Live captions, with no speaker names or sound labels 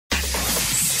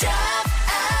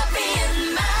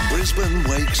Brisbane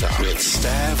Wakes Up with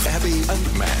Stav, Abby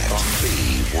and Matt on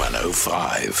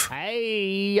B105.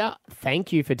 Hey,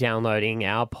 thank you for downloading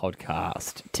our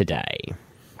podcast today.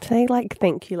 Say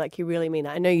thank you like you really mean it.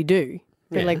 I know you do.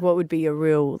 But what would be your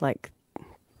real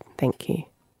thank you?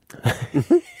 Do you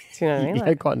know what I mean? You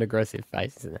had quite an aggressive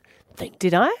face, isn't it?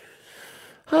 Did I?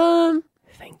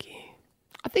 Thank you.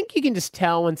 I think you can just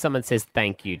tell when someone says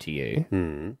thank you to you.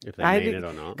 If they mean it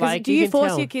or not. Do you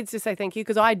force your kids to say thank you?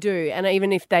 Because I do, and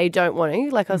even if they don't want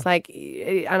to, I was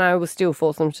and I will still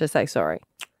force them to say sorry.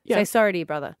 Yeah. Say sorry to your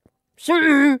brother.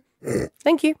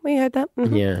 Thank you. We heard that.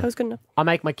 Mm-hmm. Yeah, that was good enough. I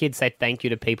make my kids say thank you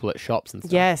to people at shops and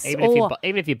stuff. Yes, even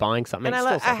if you're buying something. And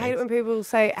I hate it when people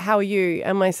say "How are you?"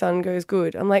 and my son goes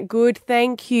 "Good." I'm like, "Good,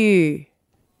 thank you."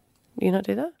 Do you not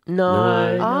do that?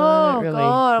 No. Oh, really.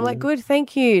 God. I'm like, good,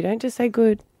 thank you. Don't just say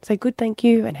good. Say good, thank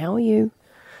you, and how are you?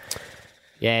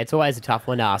 Yeah, it's always a tough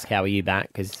one to ask how are you back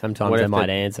because sometimes they might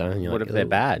answer. And you're what like, if they're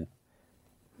bad?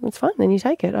 It's fine. Then you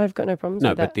take it. I've got no problems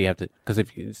with that. No, but do you have to... Because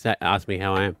if you ask me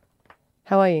how I am.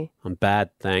 How are you? I'm bad,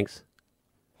 thanks.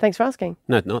 Thanks for asking.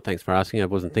 No, not thanks for asking. I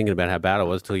wasn't thinking about how bad I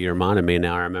was till you reminded me, and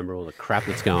now I remember all the crap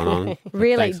that's going on.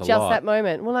 Really? Just that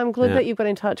moment? Well, I'm glad that you got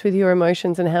in touch with your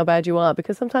emotions and how bad you are,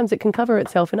 because sometimes it can cover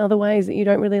itself in other ways that you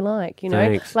don't really like, you know?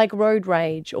 Thanks. Like road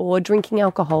rage or drinking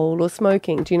alcohol or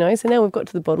smoking, do you know? So now we've got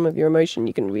to the bottom of your emotion.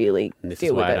 You can really And this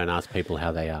deal is why with I it. don't ask people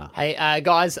how they are. Hey,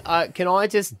 guys, can I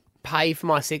just pay for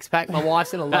my six-pack? My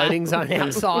wife's in a loading zone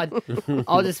outside.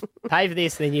 I'll just pay for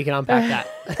this, then you can unpack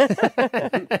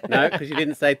that. No, because you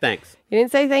didn't say thanks. You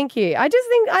didn't say thank you. I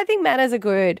think manners are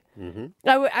good. Mm-hmm.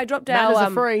 I dropped Manners our... are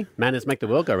free. Manners make the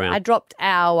world go round. I dropped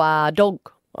our dog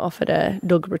off at a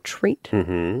dog retreat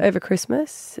over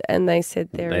Christmas, and they said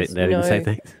they didn't say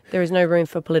thanks. There is no room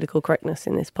for political correctness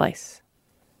in this place.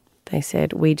 They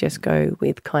said we just go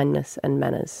with kindness and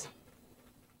manners.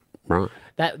 Right.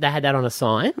 They had that on a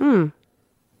sign.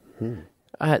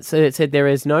 So it said there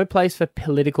is no place for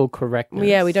political correctness.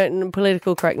 Yeah, we don't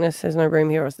political correctness. There's no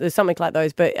room here. There's something like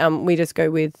those, but we just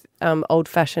go with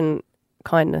old-fashioned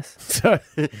kindness. So,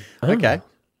 okay.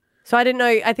 So I didn't know.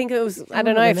 I think it was. I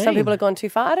don't know if some people have gone too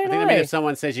far. I don't know. I think if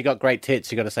someone says you got great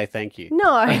tits, you got to say thank you.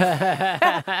 No, I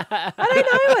don't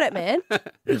know what it meant.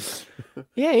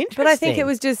 Yeah, interesting. But I think it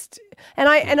was just, and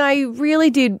I really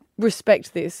did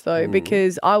respect this though,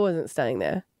 because I wasn't staying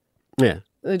there. Yeah.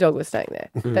 The dog was staying there.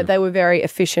 That they were very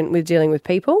efficient with dealing with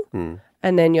people.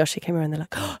 And then Yoshi came around and they're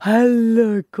like, oh,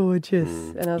 hello, gorgeous.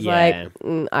 And I was like,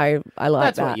 I like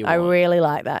That's what that. you I want. really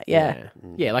like that. Yeah.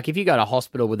 Yeah, like if you go to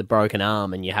hospital with a broken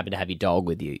arm and you happen to have your dog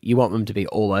with you, you want them to be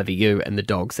all over you and the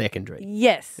dog secondary.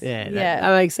 Yes. Yeah,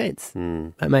 that makes sense.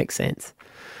 That makes sense.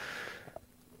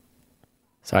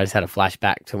 So I just had a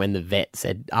flashback to when the vet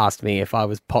asked me if I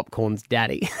was Popcorn's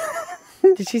daddy.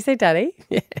 Did she say daddy?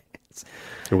 Yes.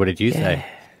 And what did you say?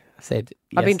 I said,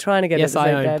 I've been trying to get it to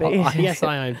say daddy. Yes,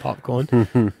 I own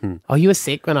Popcorn. Oh, you were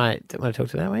sick when I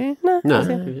talked to that, were you?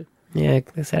 No. Yeah,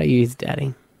 that's how you use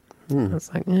daddy. I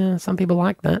was like, yeah, some people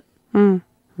like that.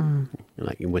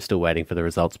 Like, we're still waiting for the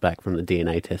results back from the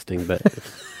DNA testing, but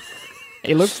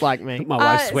It looks like me. my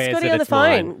wife swears Scotty that on the it's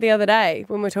phone mine. the other day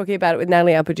when we were talking about it with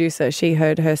Natalie, our producer. She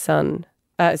heard her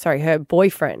her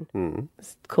boyfriend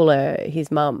call her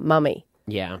his mummy.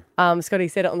 Yeah. Scotty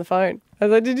said it on the phone. I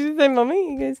was like, did you say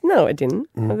mummy? He goes, no, I didn't.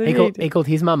 I was like, He "Yeah, you did." called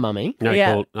his mum mummy. No,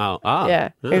 Yeah. he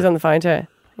called... He was on the phone to her.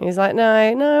 He was like,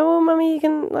 no, well, mummy, you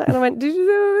can... Like, and I went, did you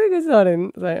say mummy? He goes, no, I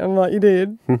didn't. So I'm like, you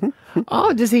did.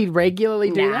 Oh, does he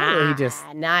regularly do that? Or he just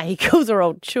Nah, he calls her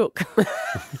old chook.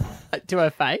 to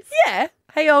her face? Yeah.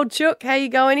 Hey, old chook, how you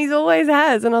going? He's always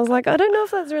has. And I was like, I don't know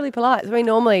if that's really polite. So he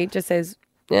normally just says,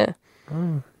 yeah.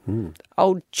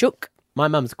 Old chook. My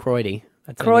mum's Croydie.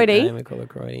 That's Croydie? We call her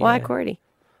Croydie. Why yeah. Croydie?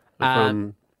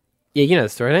 From... Yeah, you know the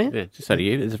story, don't you? Yeah, just so do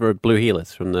you. It's for Blue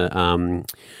Heelers, from the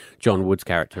John Woods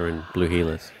character in Blue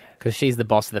Heelers. Because she's the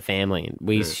boss of the family.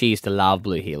 And she used to love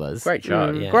Blue Heelers. Great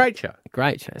show. Yeah. Great show.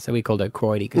 Great show. So we called her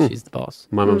Croydie because she's the boss.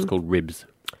 My mum's called Ribs.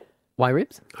 Why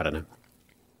ribs? I don't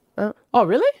know. Oh,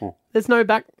 really? There's no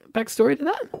backstory to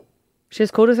that? She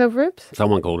just called herself Ribs?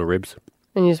 Someone called her Ribs.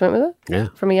 And you just went with it? Yeah.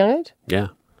 From a young age? Yeah.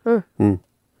 There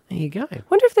you go.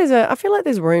 Wonder if I feel like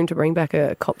there's room to bring back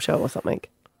a cop show or something.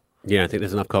 You don't think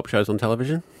there's enough cop shows on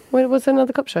television? What's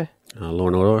another cop show? Law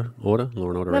and Order? Law and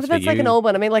Order No, but that's like an old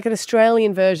one. I mean, like an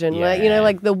Australian version, like, you know,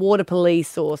 like the Water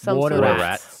Police or some Water sort of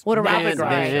Rats. Water Rats.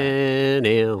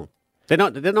 Now. They're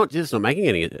not making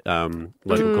any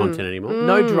local content anymore.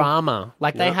 No drama.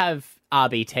 Like they have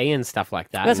RBT and stuff like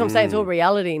that. That's what I'm saying. It's all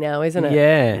reality now, isn't it?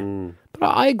 Yeah. But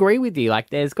I agree with you. Like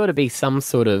there's got to be some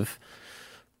sort of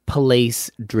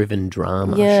police-driven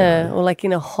drama Yeah, show. or like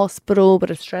in a hospital,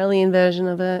 but Australian version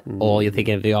of it. Or you're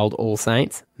thinking of the old All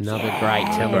Saints. Another great Great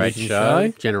television show.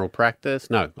 show. General Practice.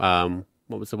 No.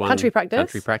 What was the one? Country Practice.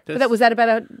 Country Practice. But was that about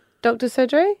a doctor's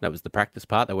surgery? That was the practice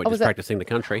part. They were was just that- practicing the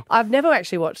country. I've never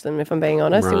actually watched them, if I'm being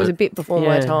honest. It was a Right. bit before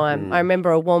my Yeah. time. I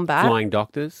remember a wombat. Flying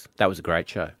Doctors. That was a great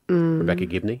show. Rebecca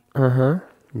Gibney.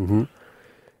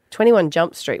 21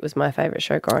 Jump Street was my favourite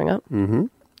show growing up. Mm-hmm.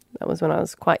 That was when I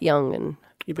was quite young and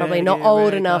probably not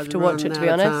old enough to watch it, to be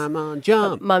honest.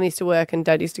 Jump. Mum used to work and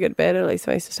Dad used to go to bed early,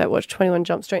 so I used to start watch 21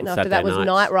 Jump Street. And after that Saturday was nights.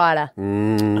 Knight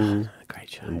Rider. Great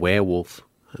show. And Werewolf.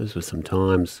 Those were some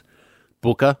times.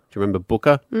 Booker. Do you remember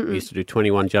Booker? We used to do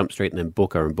 21 Jump Street and then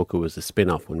Booker. And Booker was the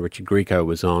spin-off when Richard Grieco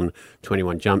was on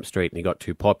 21 Jump Street and he got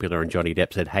too popular and Johnny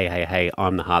Depp said, hey,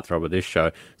 I'm the heartthrob of this show.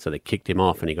 So they kicked him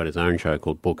off and he got his own show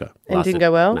called Booker. And didn't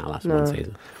go well? No, lasted one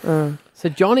season. So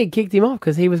Johnny kicked him off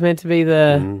because he was meant to be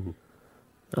the...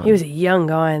 He was a young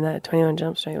guy in that 21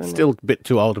 Jump Street, wasn't Still a bit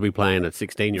too old to be playing a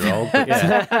 16-year-old. But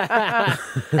yeah.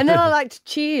 he? And then I liked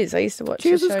Cheers. I used to watch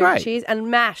Cheers the was show great. Cheers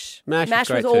and MASH. MASH was MASH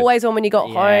great was too. always on when you got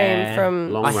Yeah. home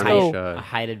from Long running school. show. I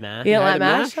hated MASH. You don't like hated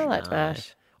MASH? MASH? I liked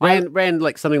MASH. Ran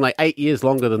like something like 8 years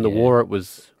longer than the war it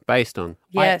was based on.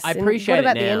 Yes. I and appreciate what it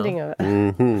about the now. ending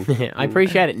of it? I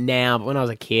appreciate it now, but when I was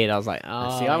a kid, I was like,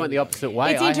 oh. See, I went the opposite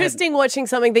way. It's interesting watching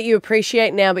something that you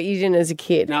appreciate now, but you didn't as a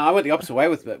kid. No, I went the opposite way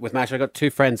with MASH. I got two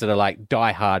friends that are like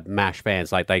diehard MASH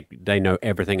fans. Like they know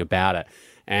everything about it.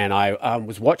 And I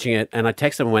was watching it and I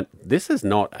texted them and went, this has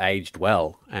not aged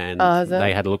well. And has it?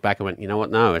 they had to look back and went, you know what?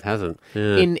 No, it hasn't.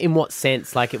 Yeah. In what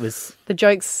sense? Like it was... The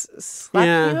jokes slap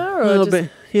yeah, you, a little just,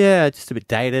 bit. Yeah, just a bit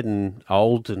dated and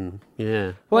old and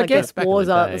yeah. Well, I guess guess back in wars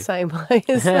the aren't day. the same way.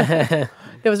 Is there?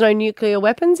 There was no nuclear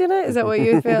weapons in it? Is that what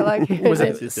you feel like? Was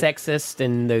it sexist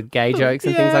and the gay jokes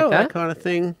and things Yeah, like that? kind of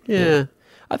thing. Yeah.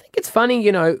 I think it's funny,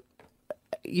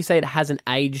 you say it hasn't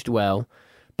aged well,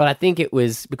 but I think it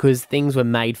was because things were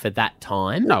made for that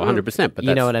time. No, 100%. But You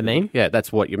know that's- what I mean? Yeah,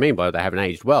 that's what you mean by they haven't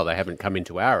aged well. They haven't come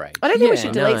into our age. I don't think we Yeah,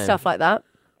 should delete no. stuff like that.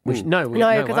 No,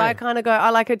 No, because I kind of go, I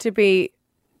like it to be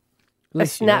a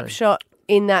least you know. snapshot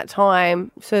in that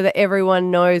time so that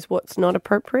everyone knows what's not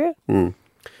appropriate.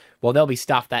 Well, there'll be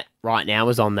stuff that right now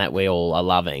is on that we all are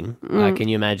loving. Can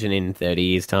you imagine in 30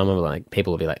 years' time,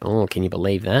 people will be like, oh, can you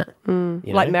believe that? You know?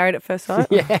 Like Married at First Sight.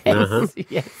 Yes.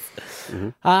 Yes.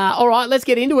 All right, let's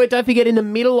get into it. Don't forget, in the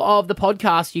middle of the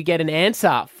podcast, you get an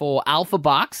answer for Alpha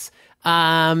Bucks.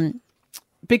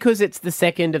 Because it's the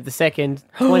 2nd of the 2nd,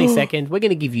 22nd, we're going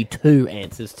to give you 2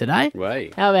 answers today.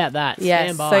 Wait. How about that? Yes.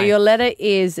 Stand by. So your letter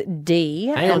is D.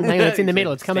 Hang on, it's in the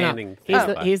middle. It's coming Standing. up.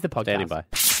 Standing Here's the by. podcast. Standing by.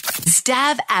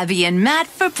 Stab Abby and Matt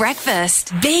for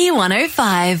breakfast.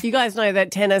 B105. You guys know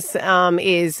that tennis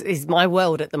is my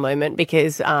world at the moment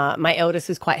because my eldest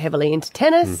is quite heavily into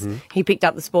tennis. He picked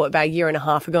up the sport about a year and a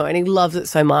half ago and he loves it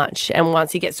so much. And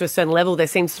once he gets to a certain level, there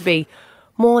seems to be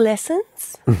more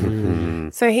lessons.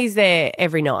 So he's there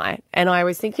every night. And I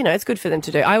always think, it's good for them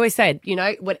to do. I always say,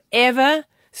 whatever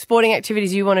sporting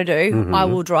activities you want to do, I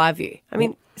will drive you. I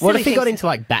mean, What if silly he got things. into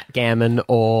like backgammon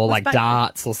or like backgammon?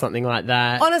 darts or something like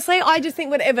that? Honestly, I just think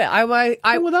whatever.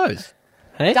 What were those?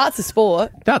 Hey? Darts a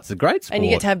sport That's a great sport. and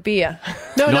you get to have beer.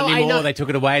 No, Not no, I anymore. know. They took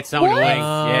it away. It's not annoying.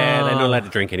 Yeah, they're not allowed to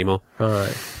drink anymore.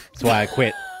 Right. That's why I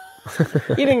quit.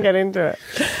 You didn't get into it.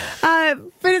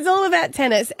 But it's all about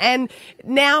tennis. And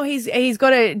now he's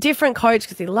got a different coach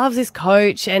because he loves his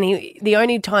coach. And the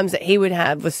only times that he would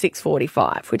have was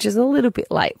 6:45, which is a little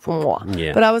bit late for moi.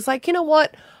 Yeah. But I was like, you know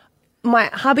what? My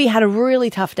hubby had a really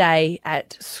tough day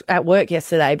at work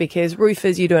yesterday because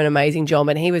roofers, you do an amazing job.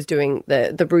 And he was doing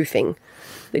the roofing,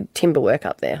 the timber work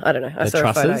up there. I don't know. I saw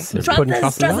a photo. trusses? They're putting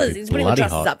trusses up? He's putting the Bloody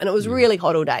trusses hot. up. And it was really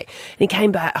hot all day. And he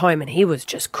came back home and he was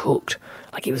just cooked.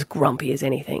 Like he was grumpy as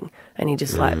anything. And he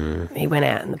just he went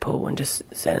out in the pool and just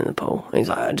sat in the pool. And he's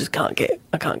like,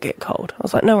 I can't get cold. I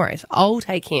was like, no worries. I'll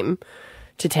take him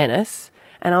to tennis.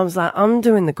 And I was like, I'm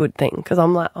doing the good thing because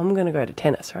I'm going to go to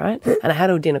tennis, right? And I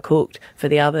had all dinner cooked for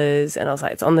the others. And I was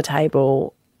like, it's on the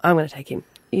table. I'm going to take him.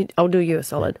 I'll do you a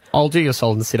solid. I'll do your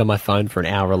solid and sit on my phone for an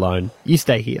hour alone. You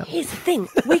stay here. Here's the thing.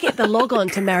 We get the log on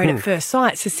to Married at First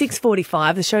Sight. So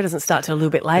 6:45, the show doesn't start till a little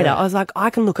bit later. I was like, I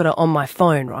can look at it on my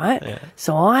phone, right? Yeah.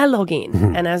 So I log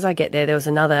in. And as I get there was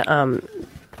another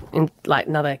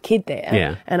another kid there.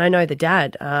 Yeah. And I know the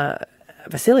dad,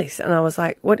 Vasilis. And I was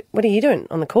like, what are you doing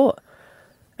on the court?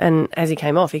 And as he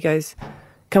came off, he goes,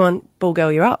 come on, ball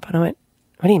girl, you're up. And I went,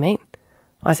 what do you mean?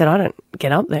 I said, I don't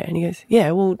get up there. And he goes,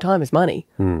 yeah, well, time is money.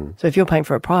 So if you're paying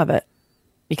for a private,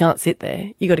 you can't sit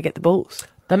there. You got to get the balls.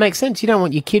 That makes sense. You don't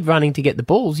want your kid running to get the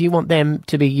balls. You want them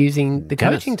to be using the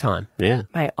Tennis. coaching time. Yeah.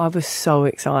 Mate, I was so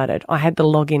excited. I had the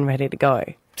login ready to go.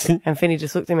 And Finny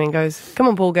just looked at me and goes, come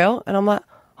on, ball girl. And I'm like,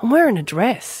 I'm wearing a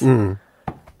dress. And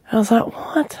I was like,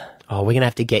 what? Oh, we're going to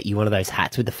have to get you one of those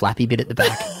hats with the flappy bit at the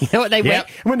back. You know what they wear?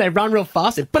 When they run real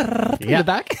fast, it in the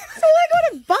back. So I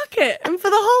got a bucket, and for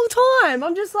the whole time,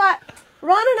 I'm just like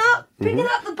running up, picking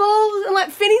up the balls, and like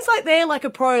Finny's like there like a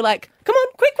pro, like, come on,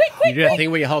 quick. You do that thing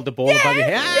where you hold the ball above your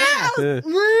head?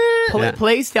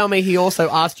 Please tell me he also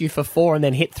asked you for 4 and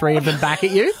then hit 3 of them back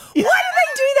at you. Why do they do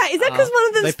that? Is that because one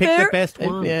of them's They pick the best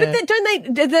one. But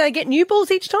do they get new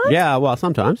balls each time? Yeah, well,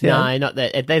 sometimes, yeah. No, not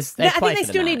that. There's I think they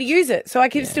still need to use it, so I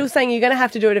keep still saying you're going to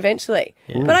have to do it eventually.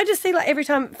 But I just see like every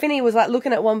time Finny was like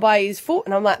looking at one by his foot,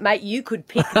 and I'm like, mate, you could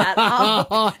pick that up.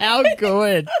 Oh, how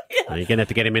good. You're going to have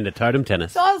to get him into totem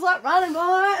tennis. So I was like running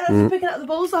by, and I was picking up the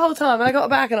balls the whole time. And I got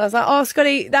back, and I was like, oh,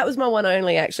 Scotty, that was my one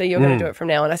only, actually. You're going to do it from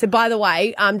now on. I said, by the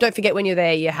way, don't forget when you're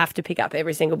there, you have to pick up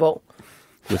every single ball.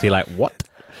 Was he like, what?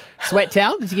 Sweat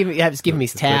towel? Did you give him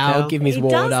his towel, give him his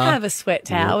water? He does have a sweat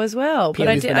towel as well. But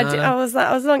Peeled his I was like,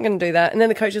 I was not going to do that. And then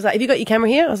the coach was like, have you got your camera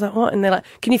here? I was like, what? And they're like,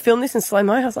 can you film this in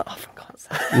slow-mo? I was like, oh, for God's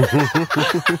sake.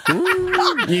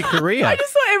 New career. I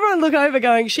just saw everyone look over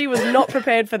going, she was not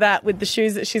prepared for that with the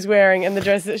shoes that she's wearing and the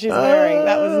dress that she's wearing.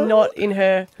 That was not in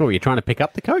her. What, were you trying to pick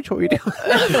up the coach? What were you doing?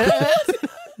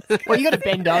 Well, you got to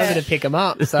bend over to pick him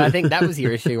up. So I think that was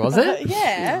your issue, was it?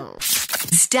 Yeah.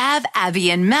 Stab Abby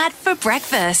and Matt for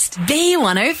breakfast.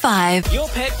 B105. Your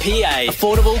Pet PA.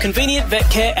 Affordable, convenient vet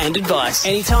care and advice.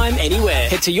 Anytime, anywhere.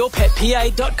 Head to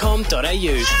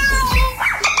yourpetpa.com.au.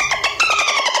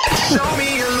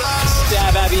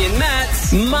 Stab Abby and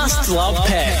Matt's Must Love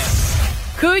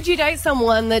Pets. Could you date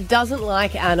someone that doesn't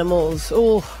like animals?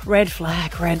 Oh, red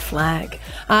flag, red flag.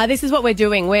 This is what we're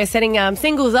doing. We're setting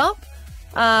singles up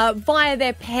via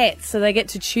their pets, so they get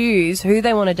to choose who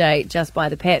they want to date just by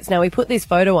the pets. Now, we put this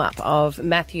photo up of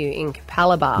Matthew in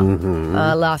Capalaba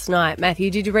last night. Matthew,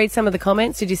 did you read some of the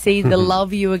comments? Did you see the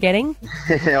love you were getting?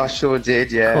 I sure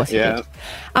did, yeah. Of course you did.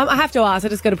 I have to ask, I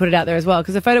just got to put it out there as well,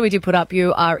 because the photo we did put up,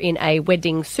 you are in a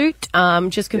wedding suit.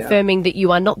 Just confirming that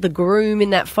you are not the groom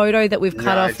in that photo that we've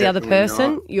cut off the other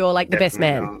person. Not. You're like the best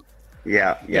man. Not.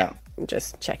 Yeah.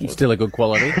 Just checking. Still a good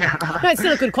quality. No, it's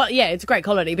still a good quality. Yeah, it's great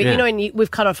quality. But, you know, when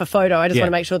we've cut off a photo, I just want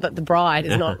to make sure that the bride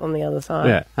is not on the other side.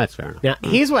 Yeah, that's fair enough. Now,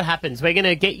 here's what happens. We're going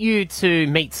to get you to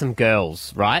meet some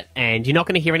girls, right? And you're not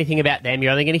going to hear anything about them.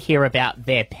 You're only going to hear about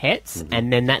their pets.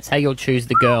 And then that's how you'll choose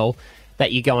the girl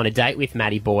that you go on a date with,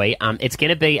 Matty boy. It's going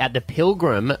to be at the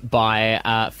Pilgrim by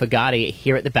Fugati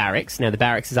here at the Barracks. Now, the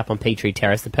Barracks is up on Petrie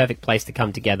Terrace, the perfect place to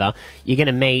come together. You're going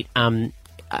to meet...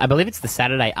 I believe it's the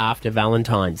Saturday after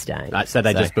Valentine's Day.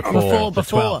 Saturday just before.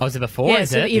 Before. Oh, is it before? Yeah, is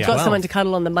so it? that you've got someone to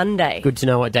cuddle on the Monday. Good to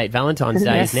know what date Valentine's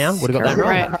Day is now. Would have got that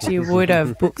wrong. Correct. You would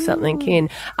have booked something in.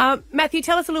 Matthew,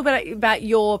 tell us a little bit about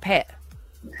your pet.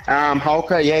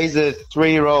 Holker, he's a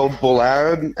 3-year-old bull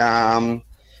Arab.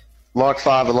 Like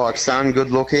father, like son,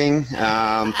 good looking, full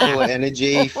of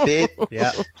energy, fit.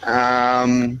 Yeah.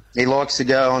 He likes to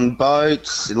go on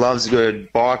boats. He loves a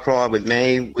good bike ride with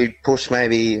me. We push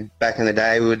maybe back in the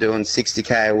day, we were doing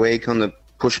 60k a week on the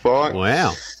push bike.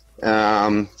 Wow.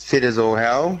 Fit as all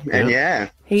hell. And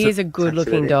He is a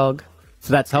good-looking dog.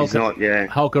 So that's Hulker, not,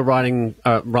 Hulker running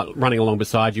along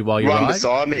beside you while you ride? Run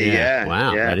beside me, yeah.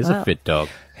 Wow, that is a fit dog.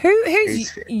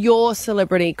 Who's your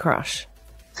celebrity crush?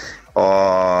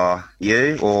 Or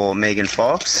you or Megan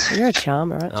Fox. You're a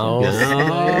charmer, aren't you? Oh. What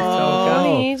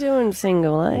are you doing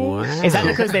single, eh? Wow. Is that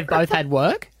because they've both had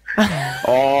work?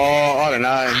 Oh, I don't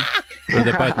know. Well,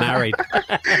 they're both married.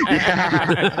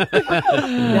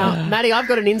 Now, Matty, I've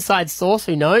got an inside source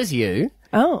who knows you.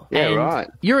 Oh. Yeah, and right.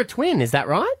 You're a twin, is that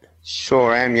right?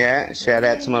 Sure am, yeah. Shout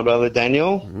out to my brother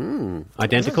Daniel.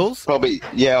 Identicals? Probably,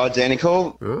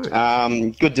 identical.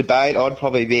 Right. Good debate. I'd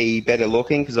probably be better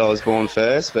looking because I was born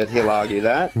first, but he'll argue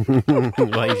that.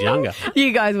 Well, he's younger.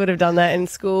 You guys would have done that in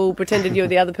school, pretended you were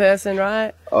the other person,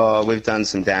 right? Oh, we've done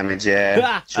some damage,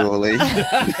 yeah, surely.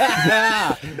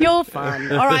 You're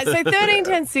fun. All right, so 13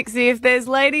 10 60, if there's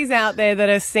ladies out there that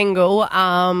are single,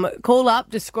 call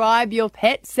up, describe your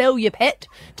pet, sell your pet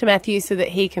to Matthew so that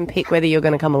he can pick whether you're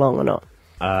going to come along or not.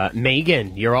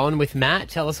 Megan, you're on with Matt.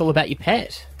 Tell us all about your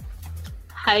pet.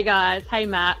 Hey guys, hey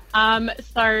Matt.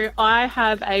 So I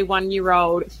have a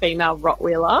 1-year-old female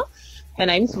Rottweiler. Her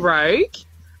name's Rogue.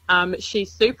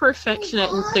 She's super affectionate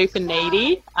and super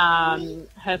needy.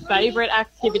 Her favourite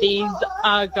activities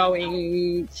are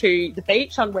going to the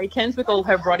beach on weekends with all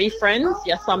her Rotty friends.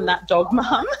 Yes, I'm that dog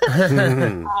mum.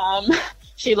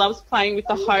 She loves playing with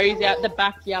the hose out the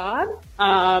backyard.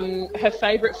 Her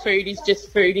favourite food is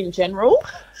just food in general.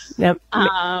 Now,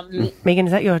 Megan,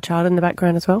 is that your child in the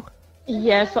background as well?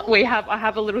 Yes, I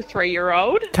have a little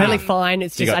 3-year-old. Totally fine.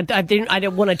 It's just I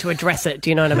didn't wanted to address it. Do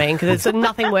you know what I mean? Because it's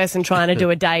nothing worse than trying to do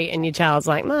a date and your child's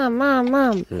like, Mum.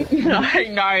 No.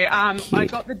 I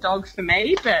got the dogs for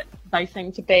me, but they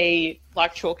seem to be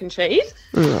like chalk and cheese.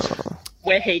 Oh.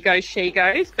 Where he goes, she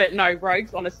goes. But no,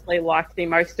 Rogue's honestly like the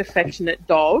most affectionate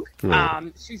dog.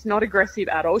 She's not aggressive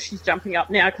at all. She's jumping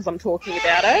up now because I'm talking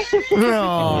about her.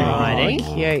 Alrighty.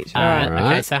 Cute. All right.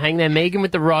 Okay, so hang there. Megan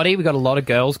with the Roddy. We've got a lot of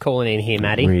girls calling in here,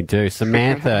 Maddie. We do.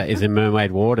 Samantha is in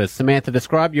Mermaid Waters. Samantha,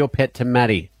 describe your pet to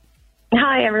Maddie.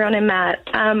 Hi, everyone, I'm Matt.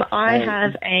 I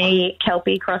have a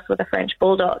Kelpie crossed with a French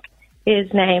Bulldog.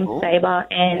 His name's Sabre,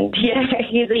 and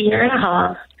he's a 1.5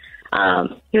 years.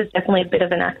 He was definitely a bit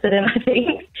of an accident, I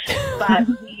think, but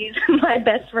he's my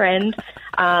best friend.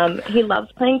 He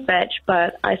loves playing fetch,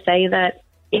 but I say that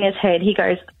in his head he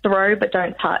goes, throw but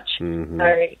don't touch. Mm-hmm.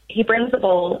 So he brings the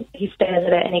ball, he stares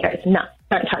at it, and he goes, no,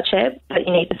 don't touch it, but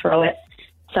you need to throw it.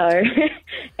 So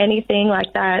anything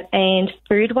like that. And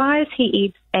food-wise, he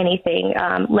eats anything,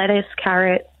 lettuce,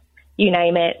 carrots, you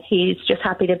name it. He's just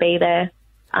happy to be there.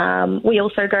 We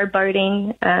also go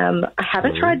boating. I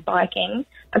haven't tried biking.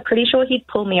 I'm pretty sure he'd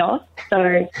pull me off, so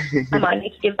I might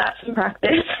need to give that some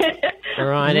practice.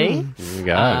 Alrighty. There you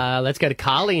go. Let's go to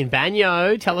Carly in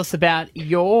Banyo. Tell us about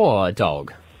your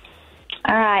dog.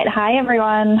 All right. Hi,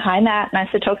 everyone. Hi, Matt.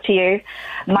 Nice to talk to you.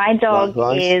 My dog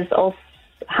is also...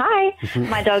 Hi.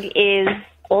 My dog is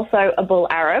also a bull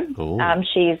Arab.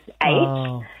 She's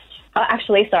 8. Oh,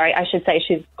 actually, sorry, I should say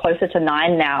she's closer to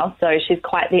 9 now, so she's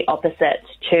quite the opposite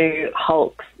to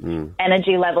Hulk's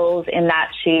energy levels in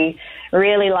that she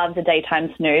really loves a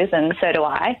daytime snooze, and so do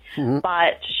I. Mm-hmm.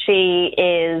 But she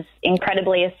is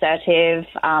incredibly assertive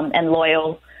and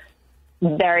loyal,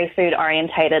 very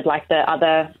food-orientated, like the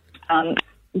other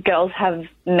girls have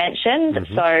mentioned.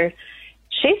 Mm-hmm. So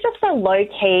she's just a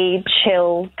low-key,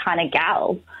 chill kind of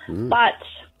gal. But,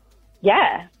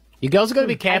 yeah. You girls have got to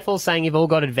be careful saying you've all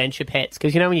got adventure pets,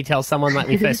 because you know when you tell someone, like,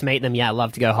 when you first meet them, I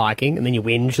love to go hiking, and then you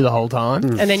whinge the whole time.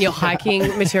 And then your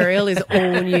hiking material is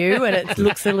all new and it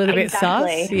looks a little bit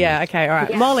sus. Yeah, okay, all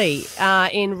right. Yeah. Molly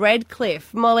in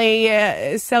Redcliffe.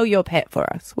 Molly, sell your pet for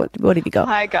us. What have you got?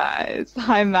 Hi, guys.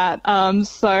 Hi, Matt.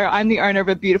 So I'm the owner of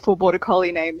a beautiful border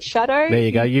collie named Shadow. There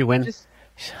you go. You win.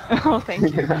 Oh,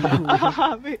 thank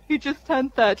you. He just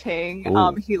turned 13.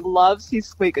 He loves his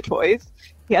squeaker toys.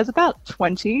 He has about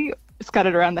 20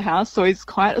 scattered around the house, so he's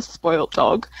quite a spoiled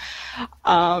dog.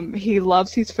 He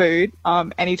loves his food,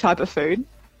 any type of food.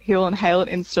 He'll inhale it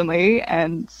instantly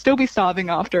and still be starving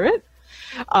after it.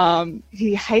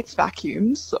 He hates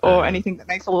vacuums or anything that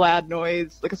makes a loud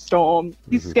noise, like a storm.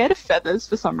 He's scared of feathers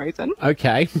for some reason.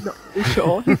 Okay. Not really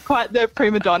sure. He's quite the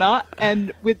prima donna,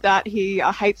 and with that, he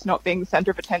hates not being the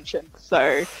centre of attention.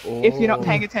 So if you're not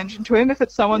paying attention to him, if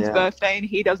it's someone's birthday and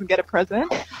he doesn't get a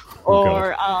present,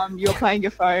 or you're playing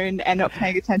your phone and not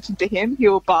paying attention to him, he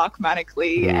will bark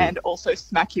manically and also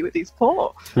smack you with his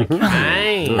paw.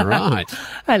 Okay. All right.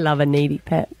 I love a needy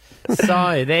pet.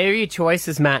 So there are your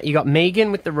choices, Matt. You got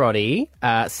Megan with the Roddy,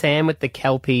 Sam with the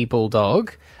Kelpie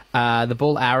Bulldog, the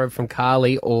Bull Arab from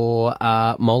Carly, or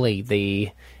Molly,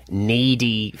 the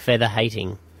needy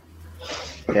feather-hating.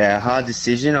 Yeah, hard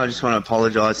decision. I just want to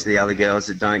apologise to the other girls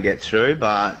that don't get through,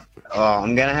 but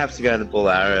I'm going to have to go to the Bull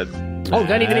Arab. Oh,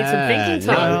 don't even need some thinking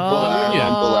time.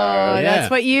 Bull Arab. That's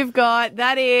what you've got.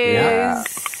 That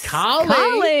is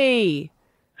Carly.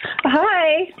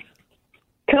 Hi.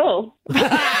 Cool. There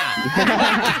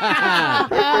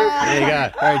you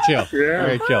go. Very chill.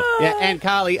 Very chill. Yeah, and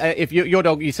Carly, if your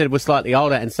dog, you said, was slightly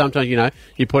older, and sometimes,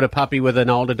 you put a puppy with an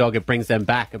older dog, it brings them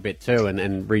back a bit too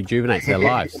and rejuvenates their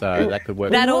lives. So that could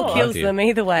work. That all kills them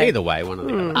either way. Either way, one of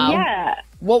the other. Yeah.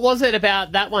 What was it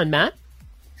about that one, Matt?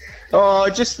 Oh,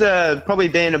 just probably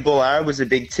being a Bull Arab was a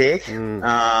big tick. Even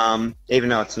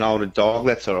though it's an older dog,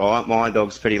 that's all right. My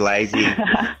dog's pretty lazy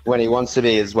when he wants to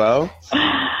be as well.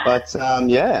 But,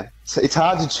 it's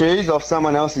hard to choose off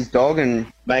someone else's dog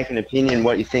and make an opinion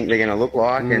what you think they're going to look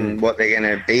like and what they're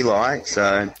going to be like.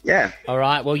 So, yeah. All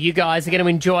right. Well, you guys are going to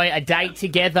enjoy a date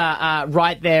together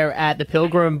right there at the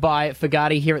Pilgrim by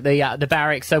Fugati here at the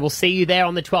barracks. So we'll see you there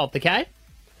on the 12th, okay?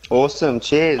 Awesome.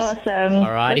 Cheers. Awesome.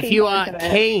 All right. If you are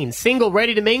keen, single,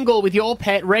 ready to mingle with your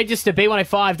pet, register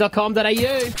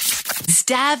b105.com.au.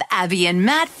 Stab Abby and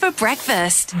Matt for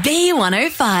breakfast.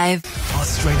 B105.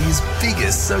 Australia's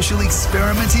biggest social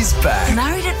experiment is back.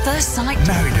 Married at First Sight.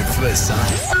 Married at First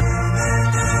Sight.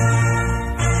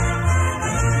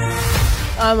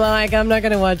 I'm like, I'm not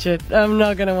going to watch it.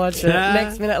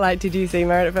 Next minute, like, did you see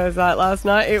Married at First Sight last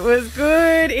night? It was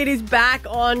good. It is back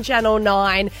on Channel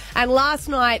 9. And last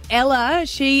night, Ella,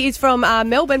 she is from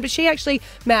Melbourne, but she actually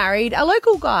married a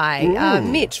local guy,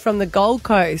 Mitch, from the Gold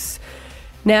Coast.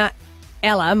 Now,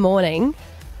 Ella, morning.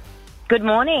 Good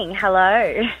morning.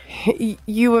 Hello.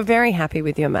 You were very happy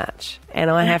with your match. And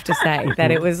I have to say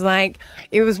that it was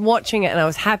watching it and I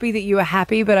was happy that you were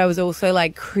happy, but I was also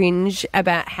like cringe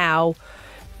about how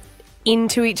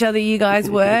into each other you guys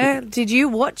were. Did you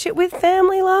watch it with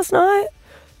family last night?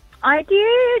 I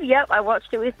did. Yep. I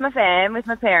watched it with my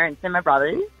parents and my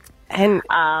brothers. And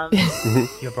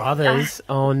your brothers?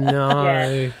 Oh,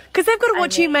 no. Because they've got to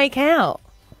watch you make out.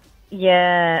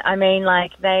 Yeah, I mean,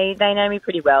 like, they know me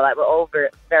pretty well. Like, we're all very,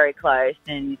 very close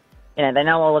and, you know, they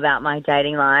know all about my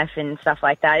dating life and stuff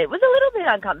like that. It was a little bit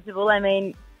uncomfortable. I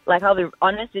mean, like, I'll be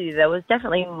honest with you, there was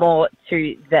definitely more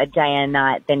to the day and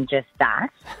night than just that.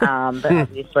 But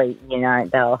obviously, you know,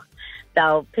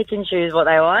 they'll pick and choose what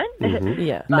they want.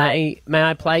 Yeah. May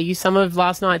I play you some of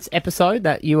last night's episode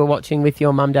that you were watching with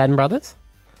your mum, dad and brothers?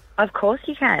 Of course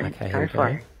you can. Okay, Go for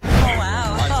it. Oh,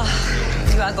 wow.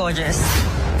 Oh, you are gorgeous.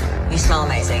 You smell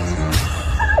amazing.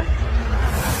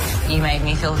 You made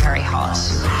me feel very hot.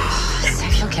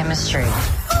 Sexual chemistry.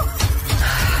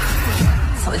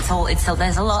 So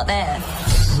there's a lot there.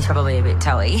 He's probably a bit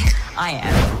toey. I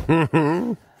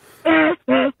am.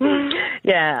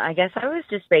 Yeah, I guess I was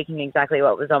just speaking exactly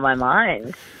what was on my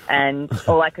mind, and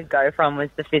all I could go from was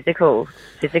the physical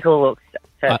looks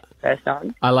first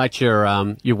on. I liked your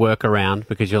workaround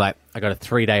because you're like, I got a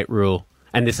 3-date rule.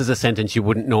 And this is a sentence you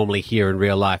wouldn't normally hear in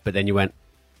real life, but then you went,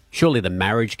 surely the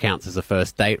marriage counts as a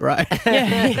first date, right?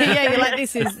 Yeah, you're like,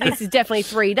 this is definitely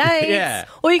 3 days. Yeah.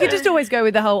 Or you could just always go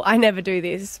with the whole, I never do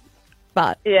this.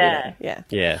 But, yeah.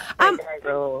 Yeah.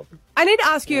 I need to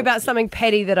ask you about something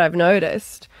petty that I've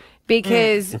noticed.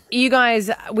 Because you guys,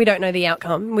 we don't know the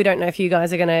outcome. We don't know if you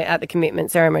guys are going to, at the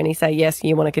commitment ceremony, say, yes,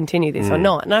 you want to continue this or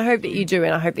not. And I hope that you do,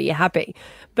 and I hope that you're happy.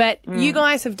 But you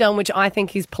guys have done, which I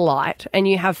think is polite, and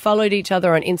you have followed each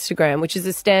other on Instagram, which is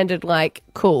a standard, like,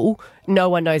 cool, no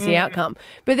one knows the outcome.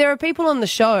 But there are people on the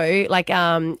show, like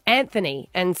Anthony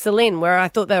and Celine, where I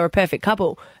thought they were a perfect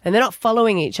couple, and they're not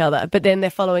following each other, but then they're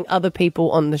following other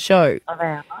people on the show.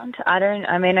 I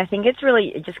think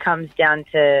it just comes down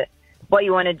to what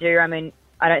you want to do. I mean,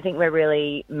 I don't think we're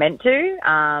really meant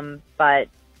to, but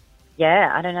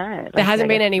yeah, I don't know. There hasn't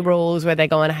been any rules where they're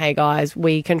going, hey guys,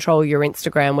 we control your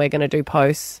Instagram, we're going to do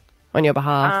posts on your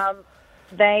behalf.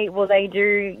 They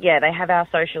do, yeah, they have our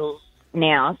socials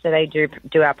now, so they do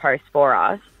our posts for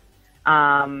us.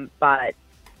 But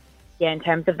yeah, in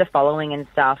terms of the following and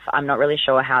stuff, I'm not really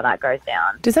sure how that goes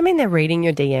down. Does that mean they're reading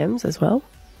your DMs as well?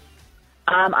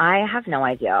 I have no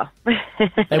idea.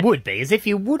 They would be, as if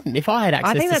you wouldn't. If I had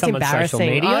access to someone's social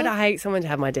media. I'd hate someone to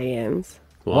have my DMs.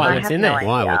 Why? What's in there?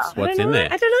 Why? What's in there?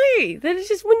 I don't know. That is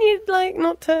just when you like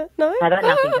not to know. I got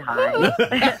nothing to hide.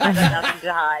 I got nothing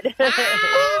to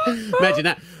hide. Imagine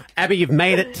that. Abby, you've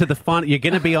made it to the final. You're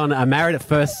going to be on Married at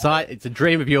First Sight. It's a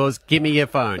dream of yours. Give me your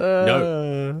phone.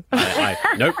 No.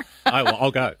 Nope.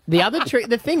 I'll go.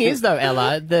 The thing is, though,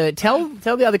 Ella, tell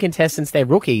the other contestants they're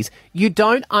rookies. You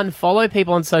don't unfollow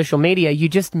people on social media. You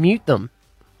just mute them.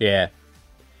 Yeah.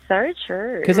 So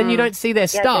true. Because then you don't see their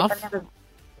stuff.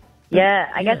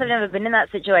 I guess I've never been in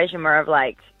that situation where I've,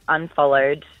 like,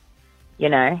 unfollowed, you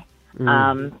know,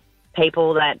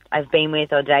 people that I've been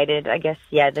with or dated. I guess,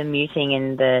 the muting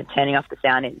and the turning off the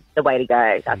sound is the way to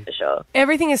go, that's for sure.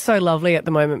 Everything is so lovely at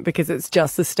the moment because it's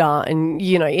just the start and,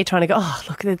 you know, you're trying to go, oh,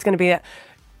 look, there's going to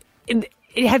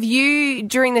be Have you,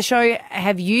 during the show,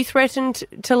 threatened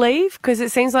to leave? Because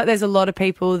it seems like there's a lot of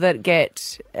people that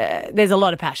there's a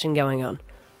lot of passion going on.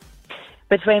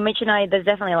 Between Mitch and I, there's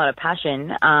definitely a lot of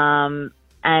passion.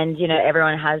 And, you know,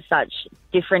 everyone has such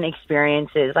different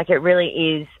experiences. Like, it really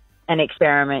is an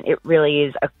experiment. It really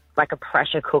is like a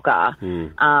pressure cooker.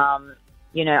 You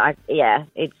know,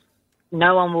 it's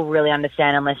no one will really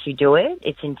understand unless you do it.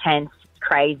 It's intense, it's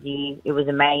crazy. It was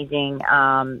amazing.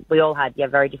 We all had,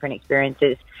 very different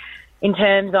experiences. In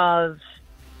terms of,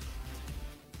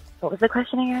 what was the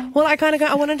question again? Well, I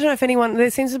wanted to know if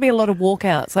there seems to be a lot of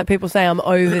walkouts, like people say, I'm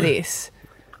over this.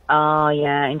 Oh,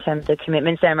 yeah, in terms of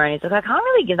commitment ceremonies. Look, I can't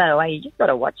really give that away. You just got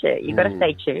to watch it. You got to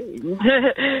stay tuned.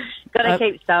 Got to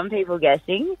keep some people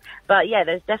guessing. But, yeah,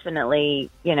 there's definitely,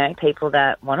 you know, people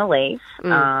that want to leave.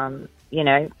 You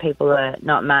know, people are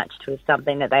not matched with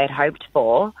something that they had hoped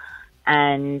for.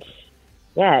 And,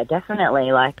 yeah,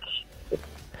 definitely, like...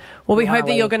 Well, we hope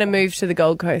that you're going to move to the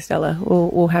Gold Coast, Ella.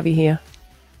 We'll have you here.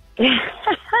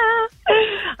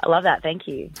 I love that. Thank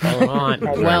you. All right.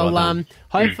 Well,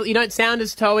 hopefully you don't sound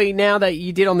as toey now that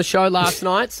you did on the show last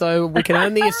night, so we can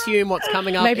only assume what's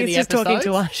coming up Maybe in it's the just episodes.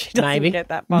 talking to us. She doesn't get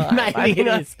that part. Maybe it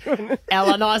is.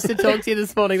 Ella, nice to talk to you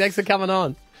this morning. Thanks for coming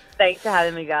on. Thanks for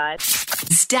having me, guys.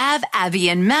 Stab Abby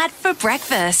and Matt for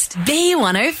breakfast.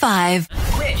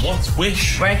 B105. Wish. What's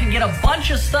Wish? Where I can get a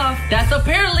bunch of stuff that's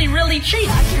apparently really cheap.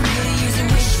 I can really use a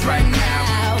wish right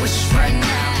now. Wish right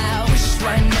now. Wish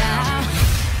right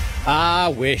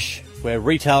now. Wish. Where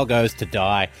retail goes to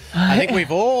die. I think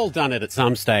we've all done it at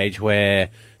some stage where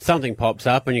something pops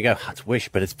up and you go, it's Wish,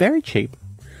 but it's very cheap.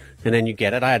 And then you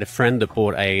get it. I had a friend that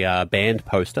bought a band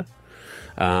poster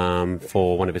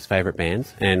for one of his favourite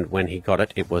bands, and when he got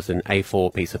it, it was an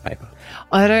A4 piece of paper.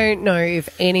 I don't know if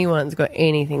anyone's got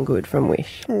anything good from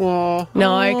Wish. Aww.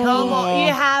 No, come on,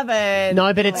 you haven't.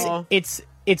 No, but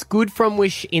it's good from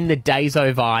Wish in the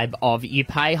Dayzo vibe of you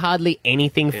pay hardly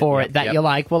anything for it that you're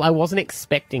like, well, I wasn't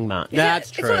expecting much. That's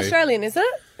true. It's not Australian, is it?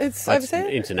 It's overseas?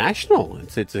 International.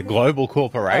 It's a global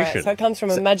corporation. All right, so it comes from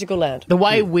a magical land. The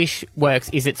way Wish works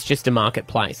is it's just a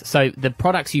marketplace. So the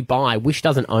products you buy, Wish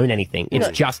doesn't own anything. It's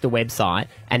just a website,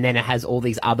 and then it has all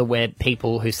these other web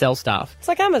people who sell stuff. It's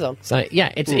like Amazon. So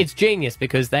yeah, it's genius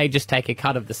because they just take a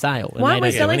cut of the sale. And Why they are we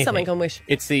don't do selling anything. something on Wish?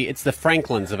 It's the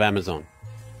Franklins of Amazon.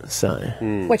 So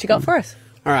What you got for us?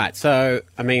 All right, so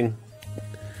I mean,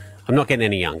 I'm not getting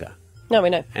any younger, No,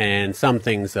 we know. and some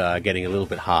things are getting a little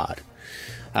bit hard.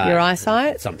 Your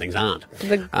eyesight? Some things aren't.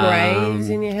 The greys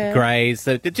in your hair? Greys.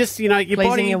 So just, your Pleasing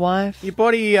body. your wife? Your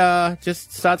body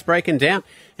just starts breaking down.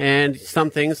 And some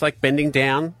things like bending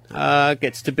down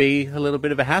gets to be a little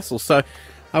bit of a hassle. So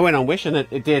I went on Wish and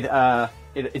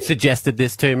it suggested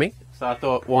this to me. So I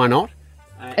thought, why not?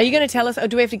 Are you going to tell us, or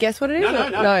do we have to guess what it is?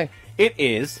 No. It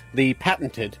is the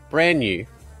patented, brand new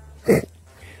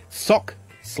sock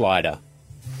slider.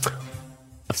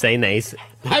 I've seen these.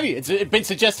 Have you? It's been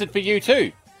suggested for you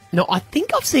too. No, I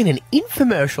think I've seen an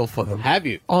infomercial for them. Have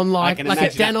you? On I like can a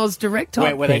imagine Danos Direct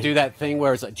type where they thing. do that thing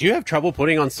where it's like, do you have trouble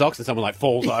putting on socks? And someone like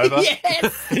falls over.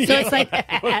 Yes! So it's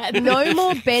like no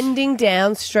more bending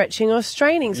down, stretching or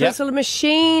straining. So Yep. it's a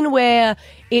machine where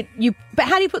but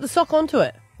how do you put the sock onto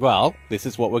it? Well, this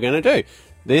is what we're going to do.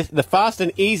 The fast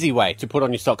and easy way to put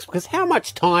on your socks, because how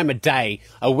much time a day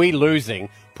are we losing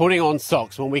putting on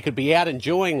socks when we could be out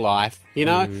enjoying life, you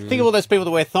know? Think of all those people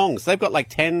that wear thongs. They've got like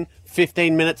 10,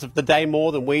 15 minutes of the day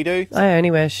more than we do. I only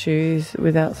wear shoes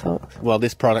without socks. Well,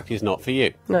 this product is not for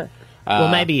you. No. Well,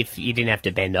 maybe if you didn't have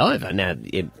to bend over. Now,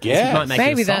 it might make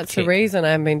Maybe your sock that's the kick. reason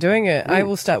I haven't been doing it. I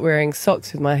will start wearing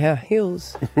socks with my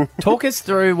heels. Talk us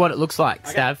through what it looks like,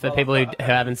 Stav, for people who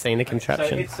haven't seen the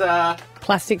contraption. So it's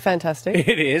Plastic fantastic.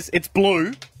 It is. It's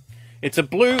blue. It's a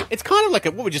blue. It's kind of like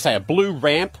what would you say? A blue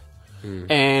ramp.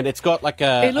 And it's got like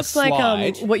It looks like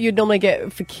what you'd normally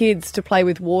get for kids to play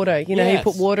with water. You know, how you Yes.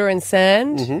 put water and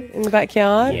sand in the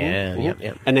backyard. Yeah,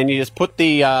 yep. And then you just put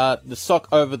the sock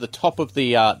over the top of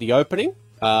the opening.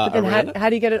 But then how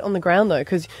do you get it on the ground, though?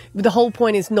 Because the whole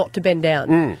point is not to bend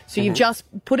down. So you just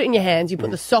put it in your hands, you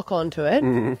put the sock onto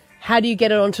it. How do you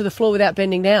get it onto the floor without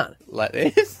bending down? Like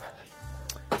this.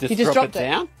 You just drop dropped it it.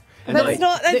 down. That's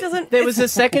not. That doesn't. There was a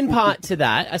second part to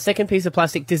that, a second piece of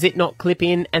plastic. Does it not clip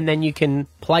in and then you can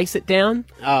place it down?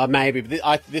 Maybe.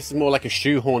 But this is more like a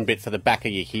shoehorn bit for the back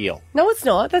of your heel. No, it's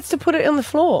not. That's to put it on the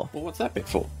floor. Well, what's that bit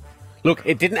for? Look,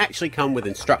 it didn't actually come with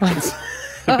instructions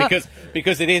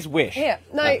because it is Wish. Yeah,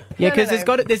 no. Yeah, because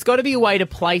there's got to be a way to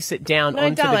place it down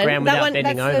onto the ground without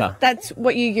bending over. That's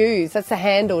what you use. That's the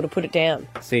handle to put it down.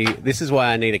 See, this is why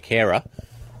I need a carer.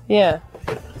 Yeah.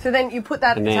 So then you put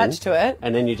that attached to it.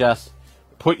 And then you just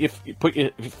put your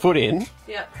foot in.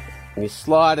 Yeah. And you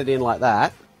slide it in like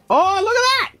that. Oh, look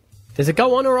at that! Does it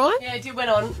go on all right? Yeah, it did went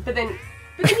on, but then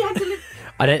you had to lift.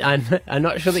 I'm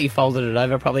not sure that you folded it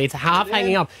over properly. It's half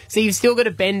hanging up. So you've still got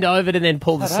to bend over to then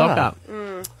pull the sock up.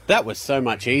 That was so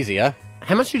much easier.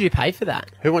 How much did you pay for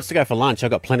that? Who wants to go for lunch? I've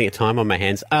got plenty of time on my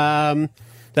hands.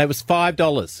 That was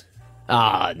 $5.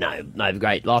 No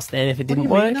great loss then if it What do didn't you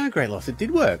work. mean, no great loss. It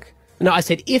did work. No, I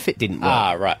said if it didn't work.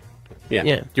 Ah, right. Yeah.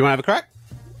 Yeah. Do you want to have a crack?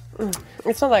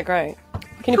 It's not that great.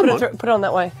 Can you put it on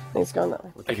that way? It needs to go on that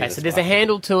way. Okay, so there's a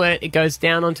handle to it. It goes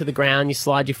down onto the ground. You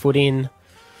slide your foot in.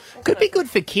 Could be good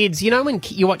for kids. You know when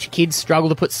you watch kids struggle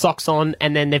to put socks on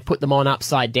and then they put them on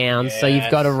upside down, so you've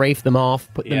got to reef them off,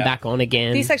 put them back on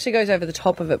again. This actually goes over the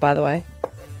top of it, by the way.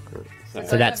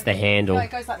 So that's the handle. No,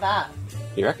 it goes like that.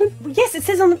 You reckon? Yes, it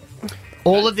says on the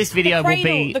All of this video will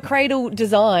be... the cradle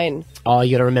design. Oh,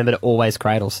 you got to remember to always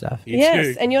cradle stuff.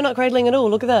 Yes, and you're not cradling at all.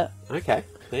 Look at that. Okay,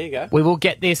 there you go. We will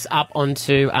get this up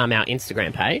onto our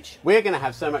Instagram page. We're going to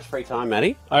have so much free time,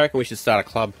 Maddie. I reckon we should start a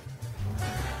club.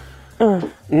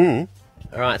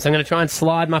 All right, so I'm going to try and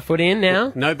slide my foot in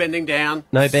now. No bending down.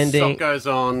 No bending. Sock goes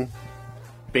on.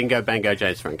 Bingo, bango,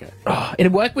 James Franco. Oh,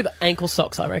 it'd work with ankle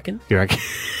socks, I reckon. You reckon?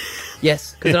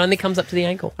 Yes, because it only comes up to the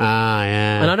ankle. Ah,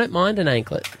 yeah. And I don't mind an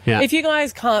anklet. Yeah. If you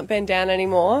guys can't bend down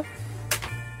anymore,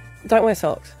 don't wear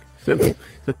socks. So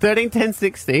 13 10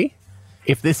 60.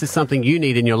 If this is something you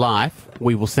need in your life,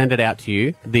 we will send it out to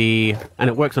you. And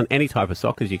it works on any type of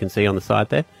sock, as you can see on the side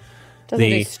there. Doesn't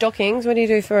do stockings. What do you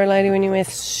do for a lady when you wear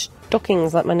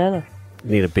stockings like my nana?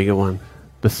 You need a bigger one.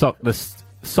 The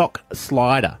sock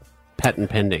slider, patent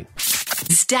pending.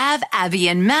 Stab Abby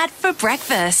and Matt for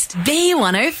breakfast.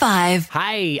 B105.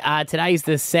 Hey, today's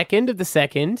the 2nd of the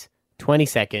 2nd,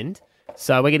 22nd.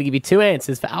 So we're going to give you 2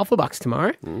 answers for Alpha Bucks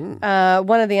tomorrow.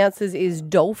 One of the answers is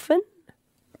dolphin.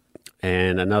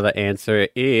 And another answer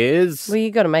is... Well,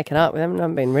 you got to make it up. We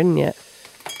haven't been written yet.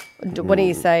 What do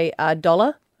you say?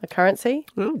 Dollar? A currency?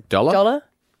 Oh, dollar. Dollar?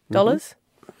 Dollars?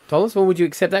 Dollars? Well, would you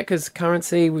accept that? Because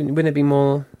currency, wouldn't it be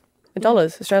more...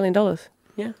 Dollars, Australian dollars.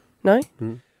 Yeah. No?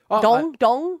 Oh, Dong?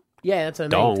 Dong? Yeah, that's what I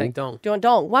Dong. mean. Take dong. Do you want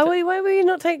dong? Why will you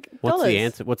not take What's dollars? the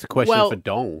answer? What's the question for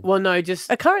dong? Well, no,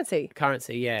 just... A currency.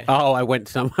 Currency, yeah. Oh, I went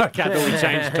somewhere. I thought we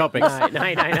changed topics. No.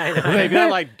 Maybe I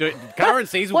like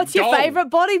currencies. What's your dong. favourite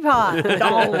body part?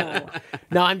 Dong.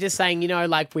 No, I'm just saying,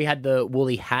 like we had the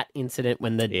woolly hat incident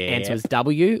when the answer was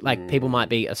W. Like, people might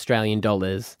be Australian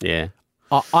dollars. Yeah.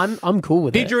 I'm cool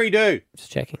with it. Didgeridoo.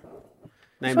 Just checking.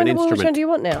 Name Which an one instrument. do you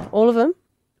want now? All of them?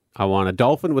 I want a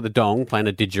dolphin with a dong playing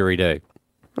a didgeridoo.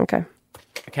 Okay.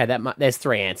 Okay, there's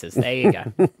 3 answers. There you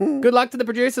go. Good luck to the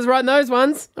producers writing those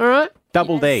ones. All right.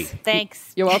 Double D.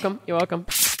 Thanks. You're welcome. You're welcome.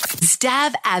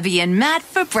 Stab Abby and Matt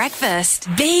for breakfast.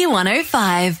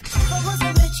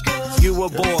 B105. You were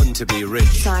born to be rich.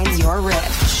 Signs you're rich.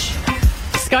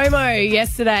 ScoMo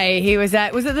yesterday, he was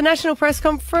at, was it the National Press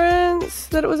Conference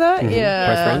that it was at?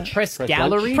 Yeah. Press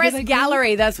gallery. Press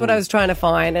gallery, that's what I was trying to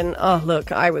find. And, oh,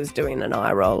 look, I was doing an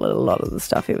eye roll at a lot of the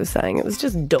stuff he was saying. It was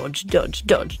just dodge, deflect.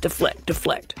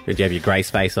 Did you have your grey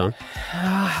space on?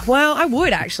 Well, I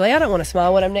would, actually. I don't want to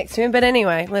smile when I'm next to him. But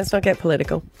anyway, let's not get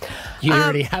political. You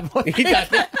already have one.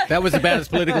 That was about as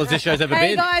political as this show's ever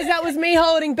Hey, been. guys, that was me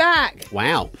holding back.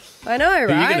 Wow. I know, Who are you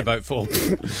right? going to vote for?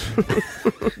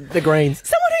 The Greens.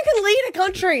 Someone who can lead a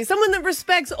country. Someone that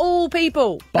respects all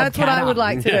people. That's what I would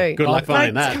like to do. Good luck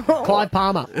finding that. Clive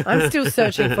Palmer. I'm still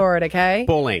searching for it, okay?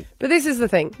 Pauline. But this is the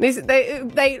thing.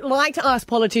 They like to ask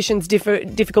politicians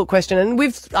difficult question, and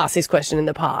we've asked this question in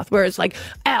the past, where it's like,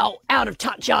 how out of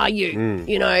touch are you?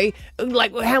 You know,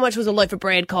 like, how much was a loaf of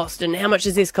bread cost, and how much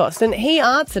does this cost? And he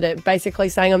answered it basically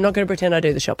saying, I'm not going to pretend I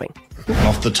do the shopping.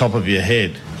 Off the top of your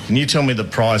head, can you tell me the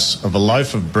price of a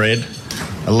loaf of bread,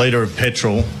 a litre of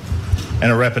petrol,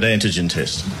 and a rapid antigen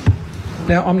test?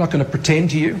 Now, I'm not going to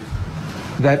pretend to you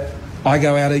that I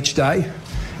go out each day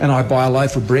and I buy a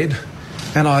loaf of bread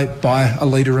and I buy a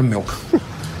litre of milk.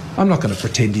 I'm not going to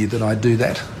pretend to you that I do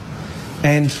that.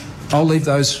 And I'll leave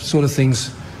those sort of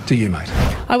things to you, mate.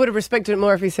 I would have respected it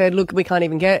more if he said, look, we can't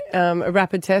even get a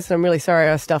rapid test. I'm really sorry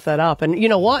I stuffed that up. And you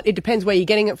know what? It depends where you're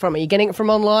getting it from. Are you getting it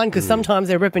from online? Because sometimes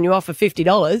they're ripping you off for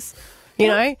 $50. You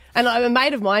know, and a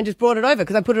mate of mine just brought it over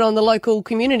because I put it on the local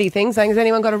community thing saying, has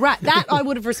anyone got a rat? That I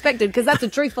would have respected because that's a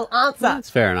truthful answer.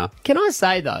 That's fair enough. Can I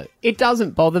say, though, it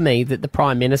doesn't bother me that the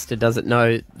Prime Minister doesn't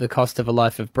know the cost of a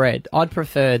loaf of bread. I'd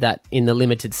prefer that in the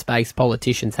limited space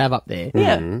politicians have up there.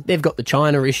 Yeah. They've got the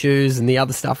China issues and the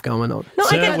other stuff going on. No,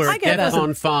 Sir, we're I at get that.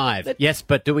 DEFCON 5. Yes,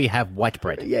 but do we have white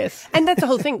bread? Yes. And that's the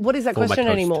whole thing. What is that For my question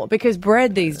toast. anymore? Because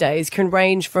bread these days can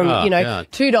range from, Oh,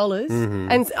 God. $2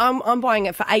 and I'm buying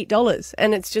it for $8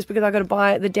 and it's just because I got to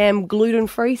buy the damn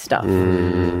gluten-free stuff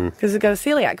because it goes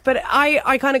celiac. But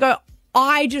I kind of go,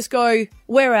 I just go,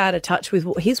 we're out of touch with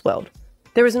his world.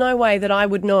 There is no way that I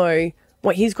would know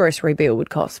what his grocery bill would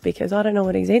cost because I don't know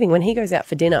what he's eating. When he goes out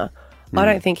for dinner, I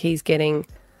don't think he's getting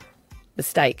the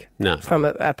steak from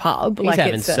a pub. He's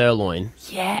having sirloin.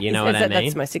 Yeah. You know what I mean?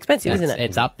 That's the most expensive, isn't it?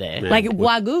 It's up there. Like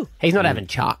Wagyu. He's not having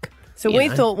chuck. So we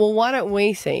thought, well, why don't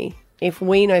we see if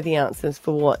we know the answers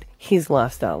for what his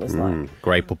lifestyle is like?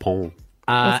 Grey poupon.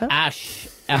 Ash,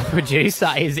 our producer,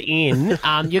 is in.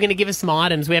 You're going to give us some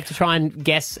items. We have to try and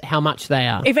guess how much they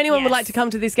are. If anyone would like to come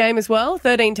to this game as well,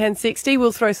 13 10 60,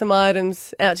 we'll throw some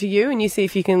items out to you and you see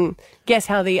if you can guess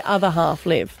how the other half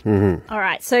live. All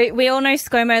right, so we all know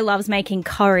ScoMo loves making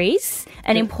curries.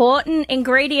 An important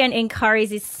ingredient in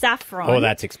curries is saffron. Oh,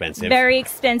 that's expensive. Very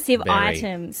expensive Very.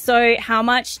 item. So how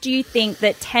much do you think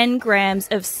that 10 grams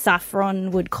of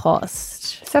saffron would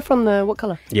cost? Saffron, what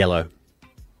colour? Yellow.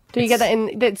 Do you get that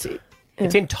in...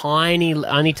 It's in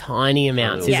only tiny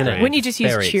amounts, isn't it? When you just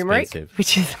use Very turmeric, expensive.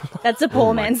 which is That's a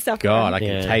poor man's stuff. God, I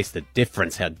can taste the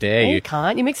difference. How dare you you?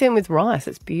 can't. You mix it in with rice.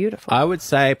 It's beautiful. I would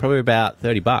say probably about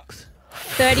 $30.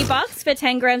 $30 for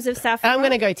 10 grams of saffron. I'm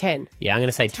going to go 10. Yeah, I'm going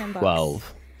to say 10 bucks.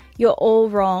 12. You're all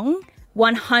wrong.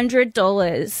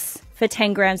 $100 for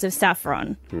 10 grams of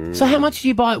saffron. So how much do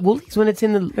you buy at Woolies when it's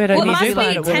in the... Well, it must be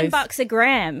 $10 a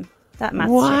gram. That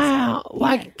maths Wow. checks out.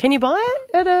 Like, can you buy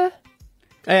it at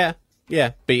a...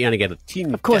 Yeah, but you only get a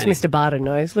tin. Of course, tiny- Mr. Barton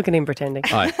knows. Look at him pretending.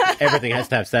 Oh, everything has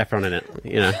to have saffron in it,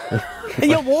 you know.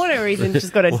 Your water even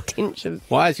just got a tinge of...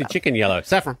 Why is your chicken yellow?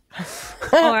 Saffron.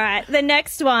 All right, the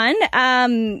next one,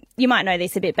 you might know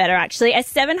this a bit better actually. A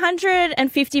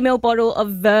 750ml bottle of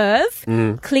Verve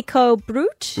Clicquot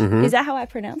Brut. Mhm. Is that how I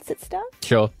pronounce it, Stuff?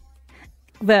 Sure.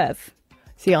 Verve.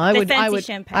 See, I The would fancy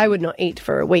champagne. I would not eat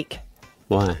for a week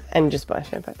Why? and just buy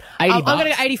champagne. 80 I'm going to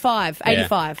bucks. go 85. Yeah.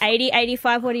 85. 80,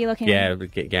 85, what are you looking Yeah,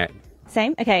 at? yeah.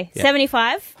 Same? Okay, Yeah.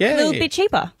 75. Yeah, A little yeah. bit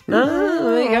cheaper.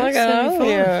 Oh, there you go. 75.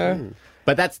 Yeah.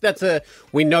 But that's a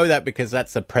we know that because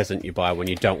that's a present you buy when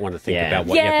you don't want to think Yeah. about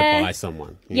what you have Yeah. to buy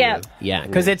someone. you Yeah. know. Yeah,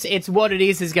 because it's what it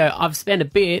is go, I've spent a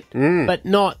bit, but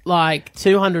not like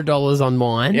 $200 on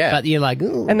mine. Yeah. But you're like,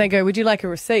 ooh. And they go, would you like a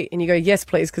receipt? And you go, yes,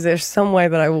 please, because there's some way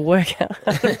that I will work out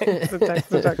how to make the tax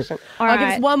deduction. All I'll give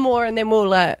right. us one more and then we'll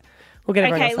get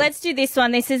everyone Okay, else. let's do this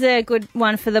one. This is a good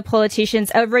one for the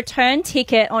politicians. A return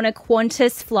ticket on a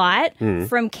Qantas flight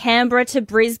from Canberra to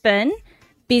Brisbane,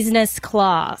 business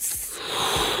class.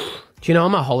 Do you know,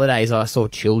 on my holidays, I saw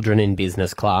children in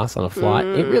business class on a flight.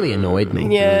 It really annoyed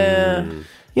me. Yeah.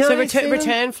 You know, So it's,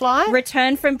 return flight?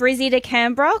 Return from Brizzy to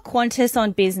Canberra, Qantas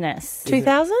on business.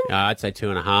 2,000? I'd say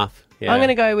 2.5. Yeah. I'm going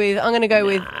to go with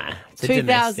it's a 2,000.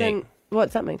 domestic.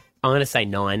 What's that mean? I'm going to say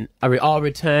 9. I'll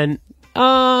return.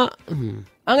 I'm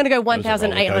going to go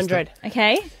 1,800.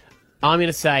 Okay. I'm going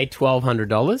to say $1,200.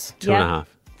 2.5.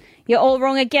 You're all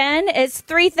wrong again. It's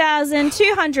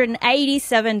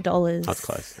 $3,287. That's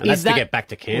close. And that's that- to get back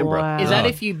to Canberra. Wow. Is that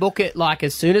if you book it like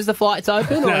as soon as the flight's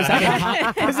open, or is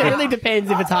that? Because it really depends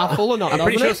if it's half full or not. I'm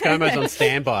pretty sure doesn't it? ScoMo's on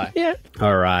standby. Yeah.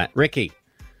 All right. Ricky,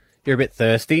 you're a bit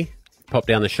thirsty. Pop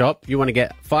down the shop. You want to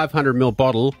get 500ml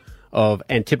bottle of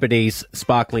Antipodes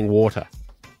sparkling water.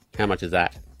 How much is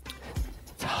that?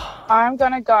 I'm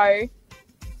going to go...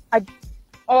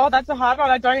 that's a hard one.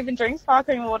 I don't even drink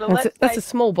sparkling water. That's a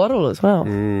small bottle as well.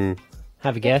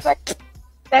 Have a guess. like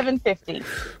 $7.50.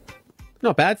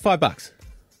 Not bad. $5.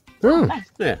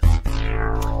 Yeah.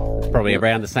 It's probably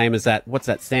around the same as that. What's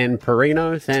that? San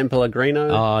Pellegrino?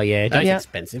 Oh yeah, That's Yeah.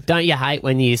 expensive. Don't you hate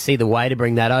when you see the waiter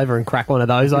bring that over and crack one of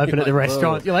those open at the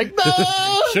restaurant? You're like, no!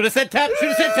 Should have said tap.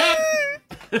 Should have said tap.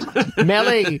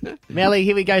 Melly,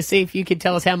 here we go. See if you can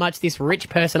tell us how much this rich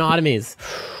person item is.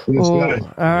 All right.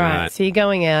 Right. So you're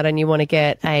going out and you want to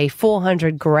get a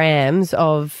 400 grams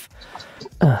of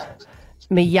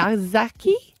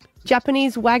Miyazaki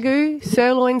Japanese Wagyu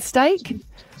sirloin steak.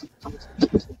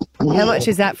 How much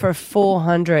is that for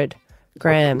 400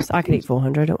 grams? I could eat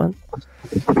 400 at once.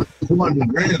 400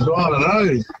 grams, I don't know.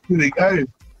 Here we go.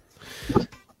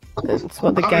 That's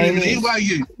what the I game don't even is. eat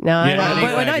Wagyu. No, Yeah, no, I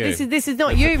think wait, no, Wagyu. this is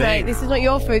not you, mate. This is not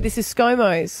your food. This is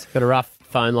ScoMo's. Got a rough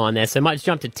phone line there. So might just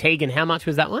jump to Tegan. How much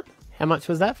was that one? How much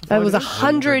was that? For That was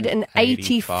 $400?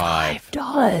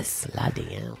 $185. Bloody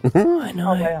hell. Oh, I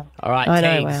know. All right, I know,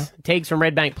 Teagues. wow. Teagues from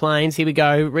Red Bank Plains. Here we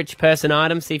go. Rich person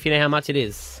item. See if you know how much it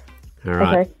is. All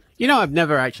right. Okay. You know, I've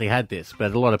never actually had this,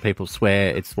 but a lot of people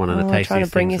swear it's one of the Oh, trying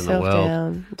tastiest to bring things in the yourself world.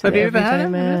 down. to Have the you ever had everyday it?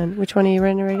 man. Which one are you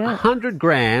ready to read out? 100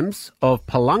 grams of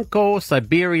Polanco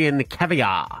Siberian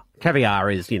caviar.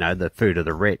 Caviar is, you know, the food of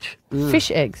the rich.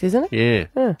 Fish eggs, isn't it?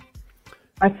 Yeah.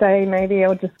 I'd say maybe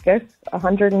I'll just guess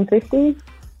 150.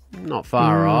 Not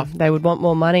far off. They would want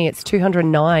more money. It's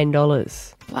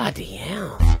 $209. Bloody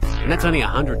hell. And that's only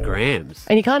 100 grams.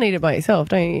 And you can't eat it by yourself,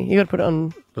 don't you? You got to put it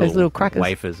on those little crackers.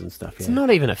 Wafers and stuff, It's yeah.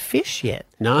 not even a fish yet.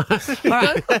 No. All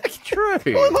right. True.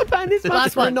 Why am I paying this much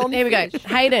Last for a one. Here we go. non-fish?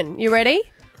 Hayden, you ready?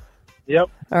 Yep.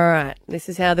 All right. This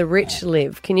is how the rich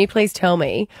live. Can you please tell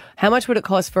me how much would it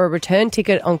cost for a return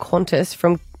ticket on Qantas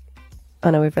from...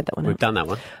 Oh, no, we've read that one. We've done that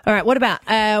one. All right. What about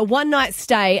a one-night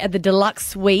stay at the deluxe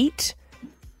suite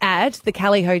at the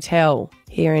Cali Hotel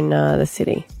here in the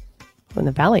city? In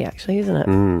the valley, actually, isn't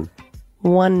it?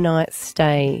 One night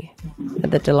stay at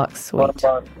the deluxe suite. What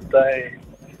about today?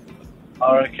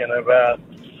 I reckon about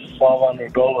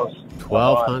 $500.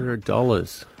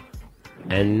 $1,200.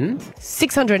 And?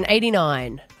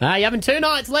 $689. You're having 2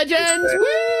 nights, legends!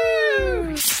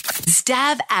 Woo!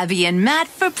 Stab Abby and Matt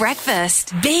for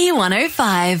breakfast.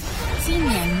 B105. 新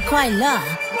年快乐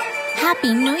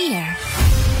Happy New Year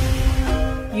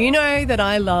You know that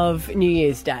I love New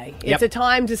Year's Day. It's a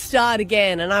time to start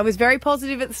again, and I was very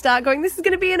positive at the start, going, this is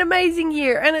going to be an amazing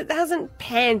year, and it hasn't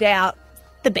panned out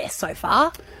the best so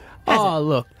far.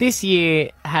 Look, this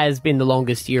year has been the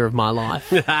longest year of my life,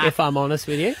 if I'm honest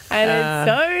with you. And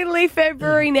it's only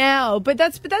February now, but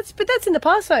that's in the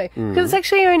past though, because it's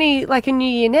actually only like a new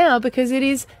year now because it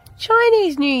is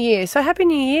Chinese New Year. So Happy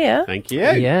New Year! Thank you.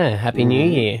 Yeah, Happy New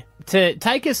Year. To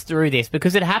take us through this,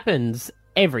 because it happens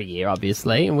every year,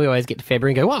 obviously, and we always get to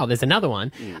February and go, wow, there's another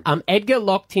one. Edgar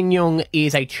Lok Tin Yung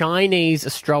is a Chinese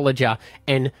astrologer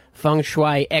and feng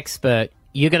shui expert.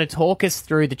 You're going to talk us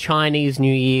through the Chinese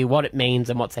New Year, what it means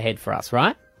and what's ahead for us,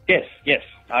 right? Yes,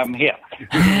 I'm here.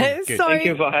 So Thank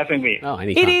you for having me.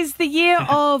 it is the year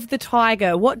of the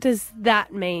tiger. What does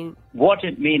that mean? What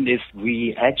it means is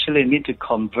we actually need to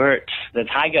convert the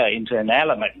tiger into an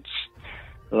element.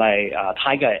 Like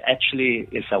tiger actually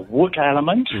is a wood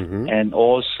element, and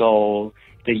also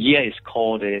the year is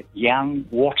called the young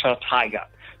water tiger.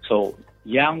 So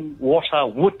young water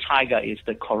wood tiger is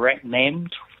the correct name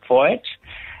for it.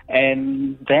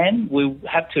 And then we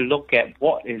have to look at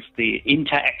what is the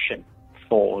interaction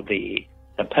for the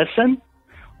person,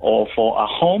 or for a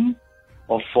home,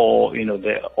 or for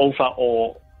the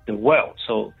overall the world.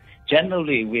 So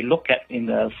generally we look at in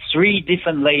the 3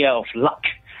 different layers of luck,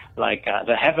 like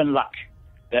the heaven luck,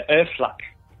 the earth luck,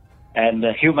 and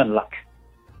the human luck.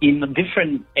 In a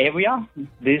different area,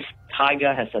 this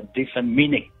tiger has a different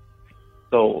meaning.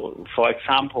 So, for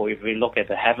example, if we look at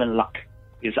the heaven luck,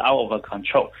 it's out of our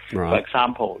control. Right. For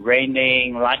example,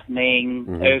 raining,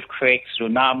 lightning, earthquakes,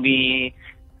 tsunami.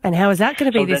 And how is that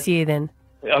going to be this year then?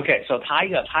 Okay, so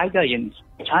tiger in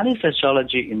Chinese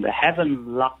astrology, in the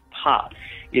heaven luck part,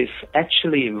 is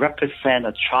actually represent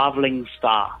a traveling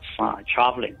star sign,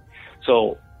 traveling.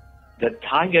 So the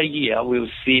tiger year will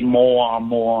see more and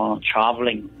more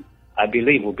traveling, I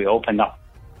believe, will be opened up.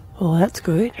 Oh, that's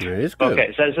good. It is good.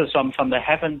 Okay, so this is from the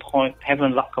heaven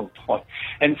luck point.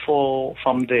 And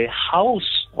from the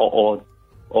house or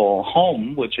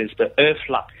home, which is the earth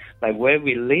luck, like where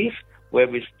we live, where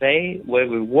we stay, where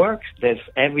we work,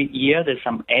 every year there's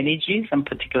some energy, some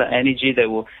particular energy that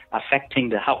will affecting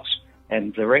the house,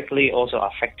 and directly also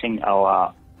affecting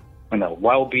our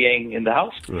well-being in the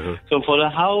house. So for the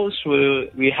house,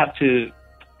 we have to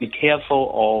be careful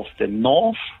of the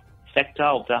north sector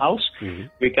of the house,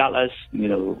 regardless,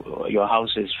 your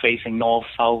house is facing north,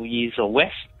 south, east, or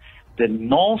west. The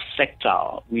north sector,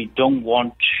 we don't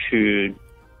want to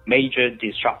major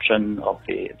disruption of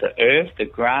the earth, the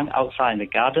ground outside in the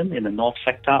garden in the north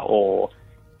sector, or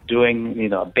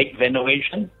doing a big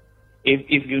renovation.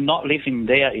 If you're not living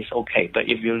there, it's okay. But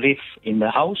if you live in the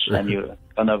house and you're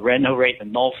gonna renovate the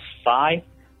north side,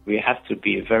 we have to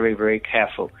be very, very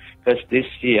careful, because this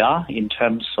year, in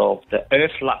terms of the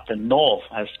earth luck, the north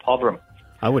has problem.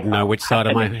 I wouldn't know which side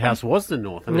of my house was the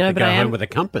north. I have to go home with a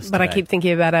compass But today. I keep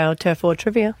thinking about our Turf War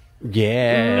trivia.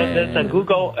 Yeah. There's a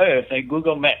Google Earth, a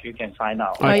Google Map you can find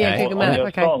out. Oh, yeah, Google Map, On your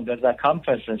okay. phone, there's a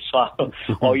compass as well.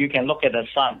 Or you can look at the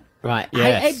sun. Right.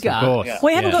 Yes, hey, Edgar. of course. Yeah.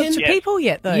 We haven't got to Yes. people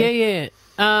yet, though. Yeah.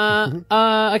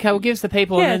 Okay, we'll give us the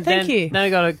people. Yeah, and thank then, you. Then we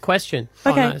got a question.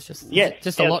 Okay. Oh, no, it's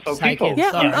just a lot to for take people. in.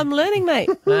 Yeah, Sorry. I'm learning, mate.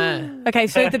 Okay,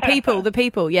 so the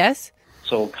people, yes?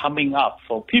 So coming up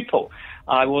for people,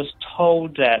 I was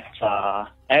told that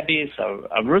Abby is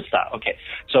a rooster. Okay,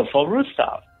 so for rooster,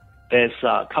 there's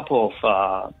a couple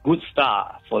of good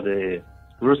stars for the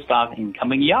rooster in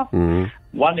coming year.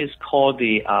 One is called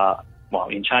the,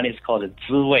 in Chinese it's called the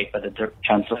Ziwei, but the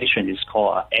translation is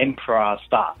called Emperor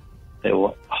star. They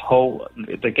will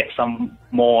they get some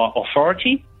more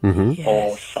authority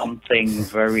or something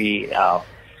very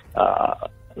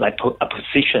like a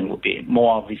position would be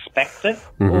more respected.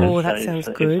 Oh, that sounds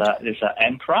good. There's an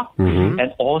emperor,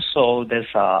 and also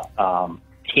there's a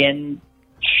Tian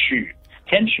Shu.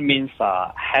 Tian Shu means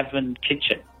heaven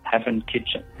kitchen.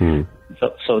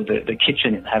 So the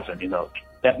kitchen in heaven,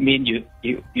 that means you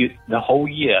the whole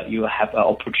year you have an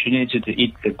opportunity to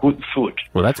eat the good food.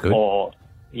 Well, that's good. Or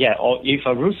if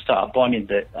a rooster are born in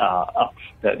the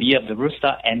year of the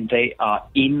rooster, and they are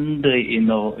in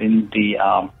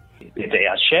the they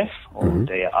are chef or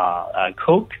they are a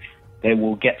cook, they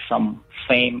will get some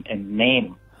fame and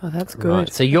name. Oh, that's good.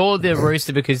 Right. So you're the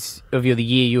rooster because of the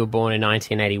year you were born in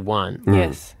 1981.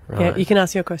 Yes. Right. Yeah, you can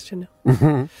ask your question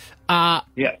now.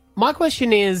 Yeah. My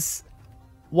question is,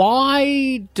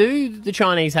 why do the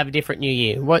Chinese have a different New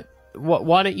Year?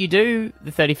 Why don't you do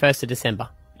the 31st of December?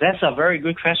 That's a very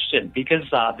good question, because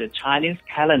the Chinese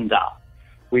calendar,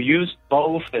 we use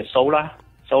both the solar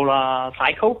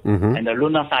cycle and the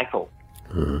lunar cycle.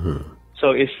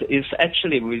 So it's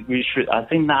actually, we should, I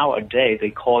think nowadays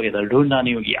they call it a Lunar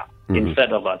New Year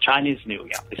instead of a Chinese New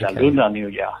Year. It's a Lunar New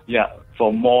Year,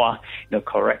 for more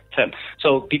correct term.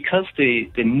 So because the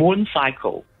moon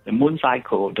cycle,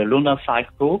 the lunar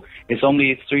cycle is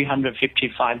only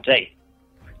 355 days.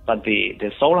 But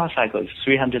the solar cycle is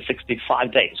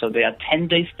 365 days. So they are 10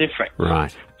 days different.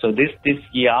 Right. So this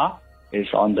year is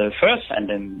on the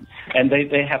 1st, and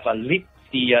they have a leap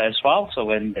year as well. So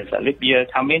when there's a leap year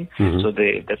coming, so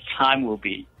the time will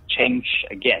be changed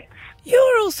again.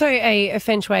 You're also a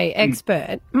feng shui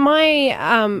expert.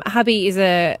 My hubby is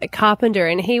a carpenter,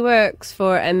 and he works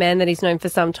for a man that he's known for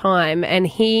some time, and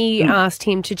he asked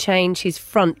him to change his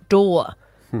front door.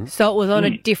 So it was on a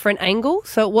different angle.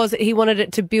 So he wanted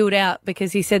it to build out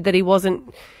because he said that he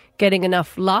wasn't getting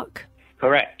enough luck.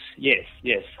 Correct. Yes.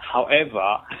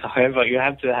 However, you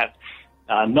have to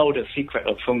know the secret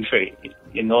of feng shui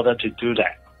in order to do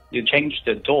that. You change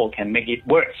the door can make it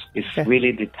worse. It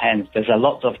really depends. There's a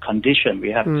lot of condition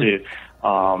we have to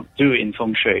do in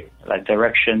feng shui, like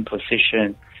direction,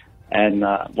 position, and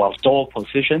door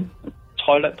position,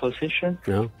 toilet position,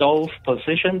 stove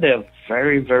position. They're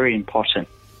very, very important.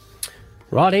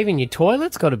 Right, even your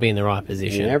toilet's got to be in the right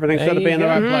position. Yeah, everything's got to be in the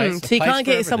right place. So you can't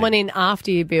get someone in after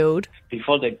you build.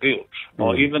 Before they build,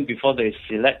 or even before they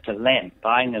select the land,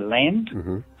 buying a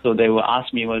land. So they will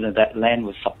ask me whether that land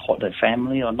will support their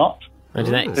family or not.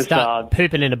 Imagine that. Start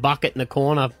pooping in a bucket in the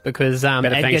corner because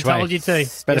Edgar told you to.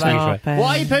 Better feng shui.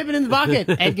 Why are you pooping in the bucket?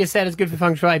 Edgar said it's good for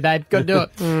feng shui, babe. Got to do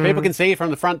it. People can see you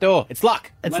from the front door. It's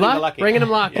luck. It's luck. Bringing them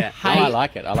luck. Yeah. Hey, I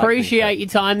like it. Appreciate your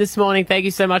time this morning. Thank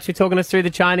you so much for talking us through the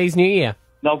Chinese New Year.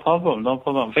 No problem.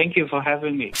 Thank you for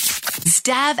having me.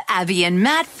 Stab Abby and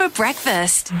Matt for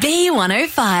breakfast.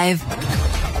 B105.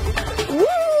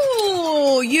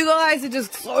 Woo! You guys are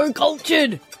just so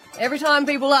cultured. Every time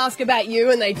people ask about you,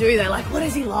 and they do, they're like, what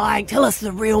is he like? Tell us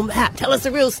the real Matt. Tell us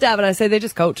the real Stab. And I say, they're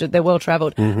just cultured. They're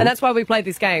well-travelled. And that's why we played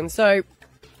this game. So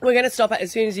we're going to stop it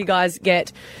as soon as you guys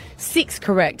get 6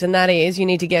 correct. And that is, you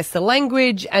need to guess the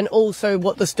language and also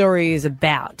what the story is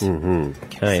about.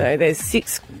 Okay. So there's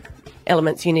 6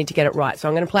 elements you need to get it right. So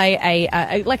I'm going to play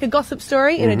a gossip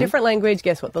story in a different language.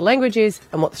 Guess what the language is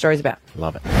and what the story is about.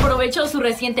 Love it. Aprovechó su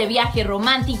reciente viaje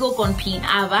romántico con Pin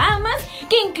a Bahamas,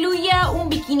 que incluía un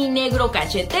bikini negro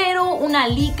cachetero, una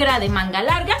licra de manga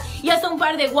larga y hasta un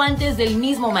par de guantes del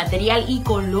mismo material y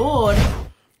color.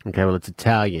 Okay, well, it's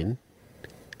Italian.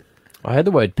 I heard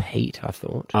the word Pete, I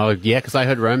thought. Oh, yeah, because I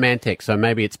heard romantic, so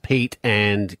maybe it's Pete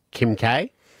and Kim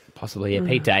K? Possibly, yeah.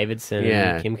 Pete Davidson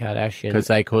and Kim Kardashian. Because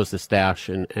they caused the stoush,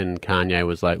 and Kanye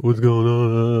was like, what's going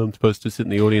on? I'm supposed to sit in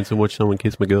the audience and watch someone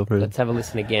kiss my girlfriend. Let's have a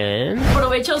listen again.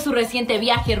 Aprovechó su reciente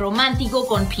viaje romántico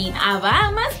con Pin a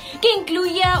Bahamas, que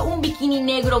incluía un bikini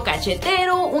negro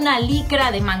cachetero, una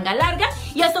licra de manga larga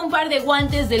y hasta un par de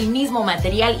guantes del mismo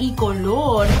material y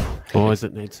color. Or is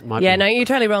it? No, you're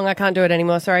totally wrong. I can't do it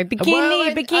anymore. Sorry.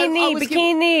 Bikini.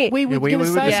 We were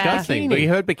discussing. We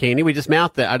heard bikini. We just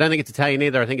mouthed it. I don't think it's Italian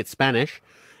either. I think it's Spanish.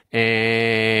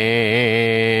 And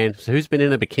so who's been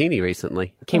in a bikini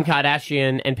recently? Kim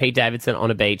Kardashian and Pete Davidson on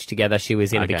a beach together. She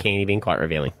was in a bikini, being quite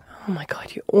revealing. Oh, my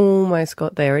God, you almost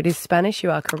got there. It is Spanish. You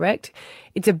are correct.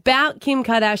 It's about Kim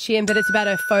Kardashian, but it's about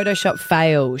her Photoshop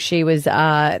fail. She was,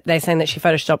 they're saying that she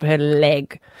Photoshopped her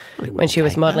leg when she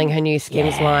was modelling her new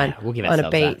Skims line we'll give on a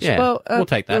beach. That. Yeah, well, we'll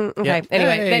take that. Okay, Yeah.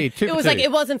 anyway. Hey, it was like,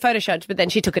 it wasn't Photoshopped, but then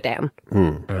she took it down.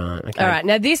 Right, okay. All right,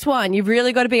 now this one, you've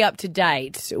really got to be up to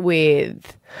date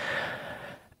with...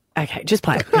 Okay, just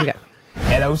play it. Here we go.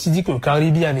 Elle a aussi dit que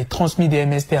Cardi B avait transmis des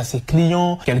MST à ses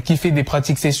clients, qu'elle kiffait des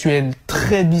pratiques sexuelles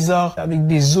très bizarres avec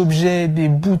des objets, des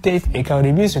bouteilles. Et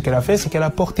Cardi B, ce qu'elle a fait, c'est qu'elle a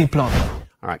porté plainte.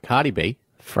 All right, Cardi B.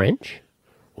 French?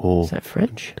 Oh. Is that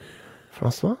French?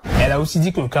 François? Elle a aussi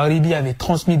dit que Cardi B avait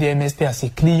transmis des MST à ses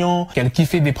clients, qu'elle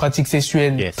kiffait des pratiques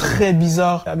sexuelles très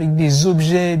bizarres avec des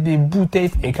objets, des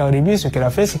bouteilles. Et Cardi B, ce qu'elle a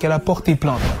fait, c'est qu'elle a porté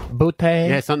plainte. Bouteille?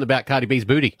 Yeah, something about Cardi B's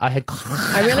booty. I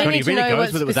really need to know what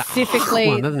specifically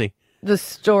one, doesn't he? the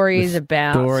story is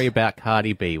about. Story about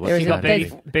Cardi B. What's She got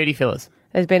booty fillers.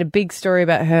 There's been a big story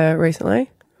about her recently.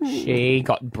 She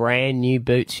got brand new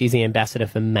boots. She's the ambassador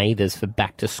for Mathers for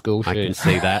back to school shoes. I can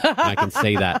see that. I can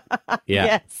see that. Yeah.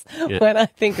 Yes. Yeah. When I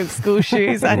think of school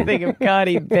shoes, I think of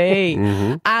Cardi B.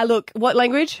 Look, what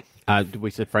language? We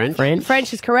said French.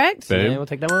 French is correct. Boom. Yeah, we'll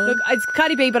take that one. Look, it's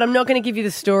Cardi B, but I'm not going to give you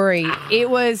the story. It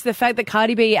was the fact that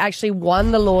Cardi B actually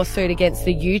won the lawsuit against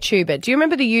the YouTuber. Do you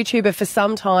remember the YouTuber for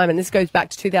some time, and this goes back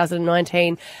to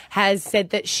 2019, has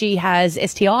said that she has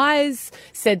STIs,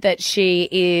 said that she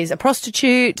is a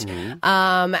prostitute,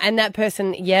 and that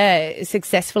person,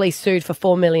 successfully sued for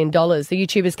 $4 million. The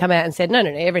YouTuber's come out and said, no,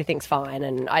 everything's fine,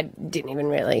 and I didn't even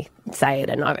really say it,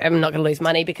 and I'm not going to lose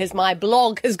money because my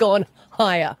blog has gone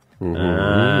higher. All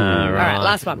right,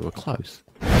 last one. We're close.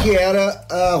 Que era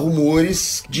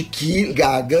rumores de que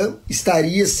Gaga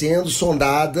estaria sendo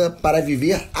sondada para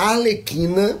viver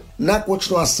Arlequina na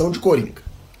continuação de Coringa,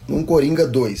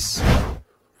 Coringa 2.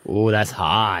 Oh, that's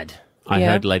hard. I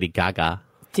heard Lady Gaga.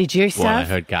 Did you, Well, I Sav?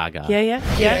 heard Gaga.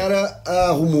 Que era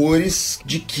rumores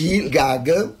de que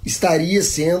Gaga estaria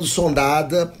sendo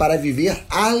sondada para viver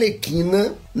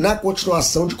Arlequina na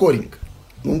continuação de Coringa,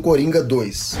 Coringa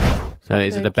 2. So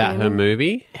is it about her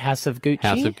movie? House of Gucci?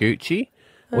 House of Gucci?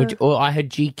 Or I heard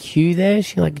GQ there. Is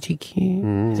she like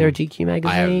GQ? Is there a GQ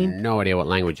magazine? I have no idea what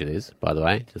language it is, by the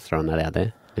way. Just throwing that out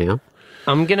there. Yeah.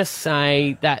 I'm going to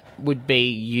say that would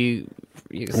be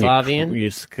Yugoslavian.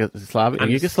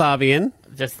 Yugoslavian.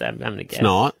 Just I'm going to guess. It's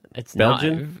not. It's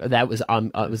Belgian? No. That was I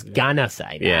was gonna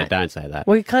say that. Yeah, don't say that.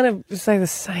 We kind of say the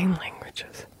same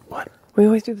languages. What? We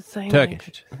always do the same Turkish.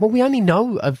 languages. Well, we only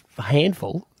know of a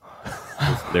handful.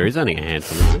 There is only a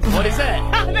handful. What is it?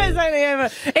 There's only ever.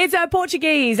 It's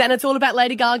Portuguese, and it's all about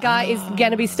Lady Gaga is going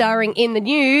to be starring in the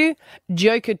new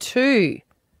Joker 2.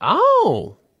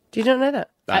 Oh. Do you not know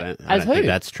that? I don't think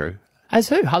that's true. As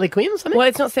who? Harley Quinn or something? Well,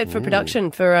 it's not set for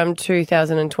production for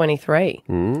 2023.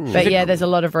 But yeah, there's a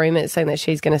lot of rumours saying that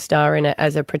she's going to star in it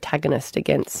as a protagonist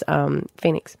against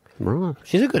Phoenix. Right.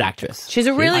 She's a good actress. She's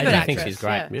a really good I actress. think she's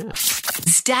great. Yeah.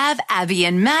 Stab Abby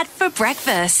and Matt for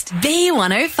breakfast.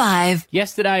 B105.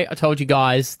 Yesterday, I told you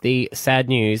guys the sad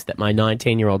news that my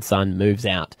 19-year-old son moves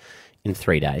out in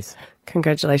 3 days.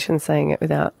 Congratulations, saying it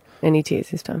without any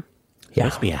tears this time. It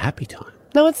must be a happy time.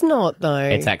 No, it's not, though.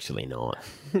 It's actually not.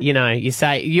 You know,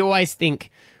 you always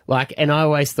think, and I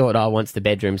always thought, once the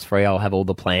bedroom's free, I'll have all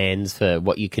the plans for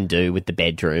what you can do with the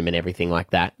bedroom and everything like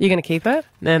that. You're going to keep it?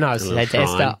 Then I said to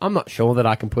Esther, I'm not sure that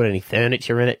I can put any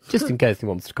furniture in it, just in case he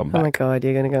wants to come back. Oh, my God,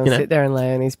 you're going to go and sit there and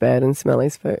lay on his bed and smell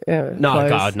his food. No, clothes.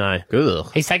 God, no.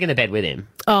 Ugh. He's taking the bed with him.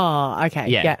 Oh, okay.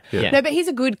 Yeah. No, but he's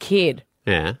a good kid.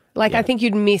 Yeah. I think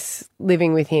you'd miss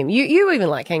living with him. You even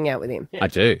like hanging out with him. I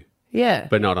do. Yeah.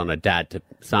 But not on a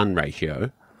dad-to-son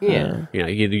ratio. Yeah. You know,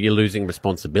 you're losing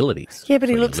responsibilities. Yeah, but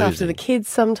he That's what looks you're after the losing. kids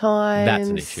sometimes. That's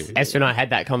an issue. Esther and I had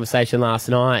that conversation last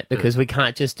night because we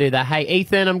can't just do that. Hey,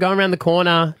 Ethan, I'm going around the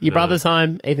corner. Your brother's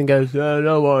home. Ethan goes,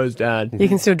 no worries, Dad. You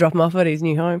can still drop him off at his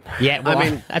new home. Yeah, well,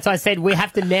 I mean, that's why I said we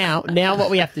have to now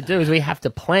what we have to do is we have to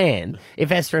plan.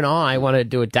 If Esther and I want to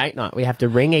do a date night, we have to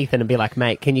ring Ethan and be like,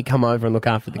 mate, can you come over and look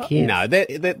after the kids? No,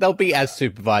 they'll be as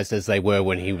supervised as they were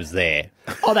when he was there.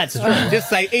 Oh, that's true. Just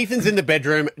say, Ethan's in the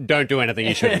bedroom, don't do anything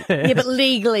you shouldn't. Yeah, but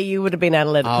legally you would have been able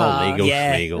to let it pass.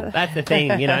 legal. That's the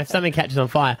thing, if something catches on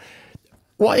fire.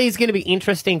 What is going to be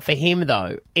interesting for him,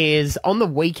 though, is on the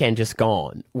weekend just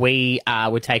gone, we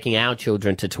were taking our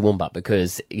children to Toowoomba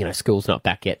because, school's not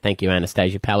back yet. Thank you,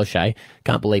 Anastasia Palaszczuk.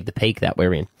 Can't believe the peak that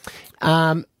we're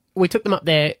in. We took them up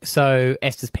there so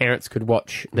Esther's parents could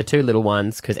watch the two little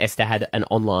ones because Esther had an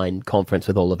online conference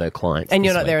with all of her clients. And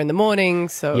you're this not week. there in the morning,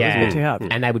 so it was a bit too hard.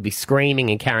 And they would be screaming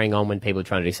and carrying on when people were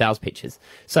trying to do sales pitches.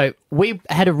 So we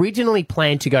had originally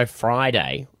planned to go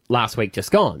Friday, last week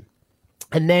just gone.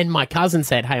 And then my cousin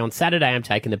said, hey, on Saturday I'm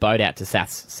taking the boat out to South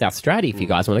Stradie if you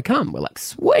guys want to come. We're like,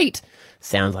 sweet.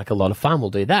 Sounds like a lot of fun. We'll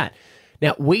do that.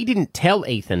 Now, we didn't tell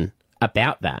Ethan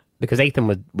about that because Ethan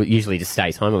would usually just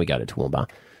stays home when we go to Toowoomba.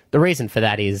 The reason for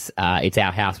that is it's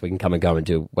our house. We can come and go and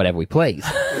do whatever we please.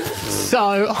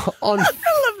 So on... I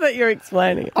love that you're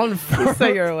explaining it. So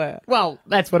you're aware. Well,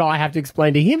 that's what I have to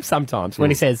explain to him sometimes when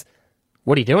he says,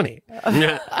 what are you doing here?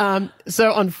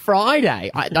 So on Friday,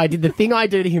 I did the thing I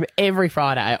do to him every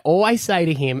Friday. I always say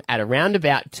to him at around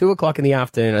about 2 o'clock in the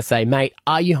afternoon, I say, mate,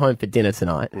 are you home for dinner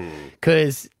tonight?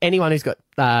 Because anyone who's got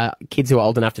kids who are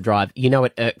old enough to drive,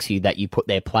 it irks you that you put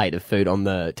their plate of food on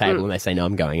the table and they say, no,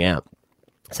 I'm going out.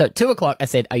 So at 2 o'clock, I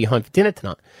said, are you home for dinner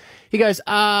tonight? He goes,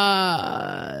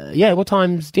 yeah, what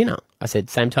time's dinner? I said,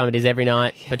 same time it is every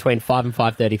night, between 5 and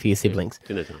 5:30 for your siblings.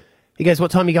 Dinner time. He goes, what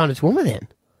time are you going to Toowoomba then? I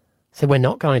said, we're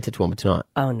not going to Toowoomba tonight.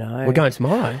 Oh, no. We're going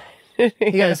tomorrow.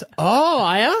 He goes, oh,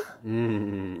 are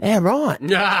you? Yeah, right.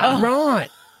 Right.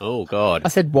 Oh, God. I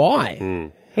said,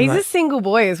 why? He's a single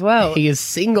boy as well. He is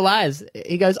single as.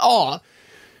 He goes, oh,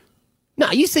 no,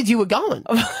 you said you were going.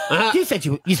 You said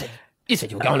you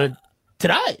were going to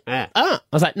Today? Yeah. I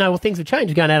was like, no, well, things have changed.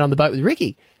 We're going out on the boat with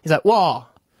Ricky. He's like, whoa.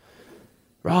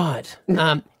 Right.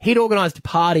 He'd organised a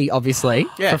party, obviously,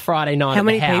 for Friday night How at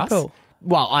many the house. people?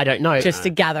 Well, I don't know. Just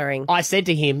a gathering. I said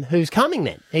to him, who's coming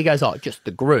then? He goes, oh, just the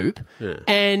group. Yeah.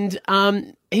 And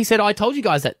he said, I told you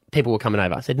guys that people were coming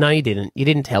over. I said, no, you didn't. You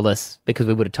didn't tell us because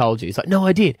we would have told you. He's like, no,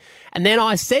 I did. And then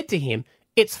I said to him,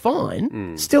 it's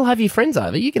fine. Still have your friends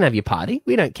over. You can have your party.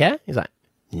 We don't care. He's like,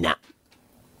 nah.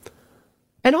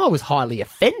 And I was highly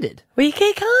offended. Well, you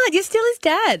can't. You're still his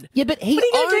dad. Yeah, but he What are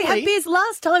you going to do? Have beers?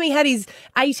 Last time he had his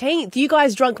 18th, you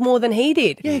guys drunk more than he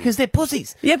did. Yeah, because they're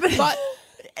pussies. Yeah, but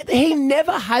he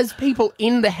never has people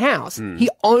in the house. He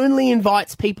only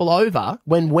invites people over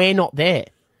when we're not there.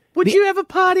 Would you have a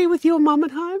party with your mum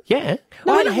at home? Yeah.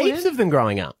 No, I I had don't heaps of them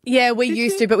growing up. Yeah, we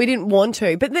used to, but we didn't want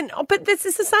to. But this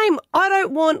is the same. I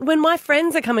don't want, when my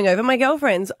friends are coming over, my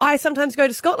girlfriends, I sometimes go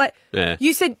to Scotland. Yeah.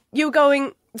 You said you were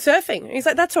going surfing. And he's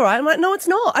like, that's all right. I'm like, no, it's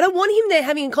not. I don't want him there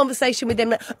having a conversation with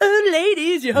them like, oh,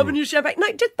 ladies, you're having your champagne. No,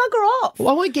 just bugger off. Well,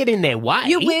 I won't get in their way.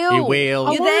 You will. You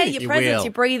will. You're there, your You presence, will.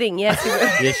 you're breathing. Yes, you will.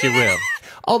 Yes, you will.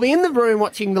 I'll be in the room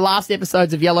watching the last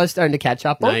episodes of Yellowstone to catch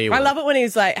up on. No, you I won't. love it when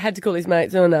he's like, had to call his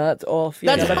mates. Oh, no, it's off. You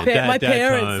know, That's- my Dad's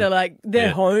parents home. are like, they're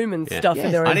Yeah. home and stuff,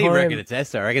 and they're I at don't even home. reckon it's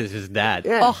Esther. I reckon it's just Dad.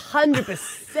 Oh,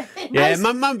 100%. Yeah,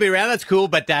 mum be around. That's cool,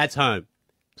 but Dad's home.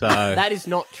 So That is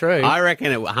not true. I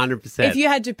reckon it 100%. If you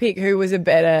had to pick who was a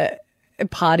better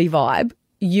party vibe,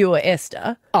 you or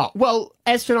Esther. Oh, well,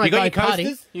 Esther and I you got go your party.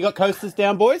 coasters? You got coasters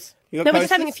down, boys? You got No, we're coasters?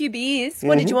 just having a few beers.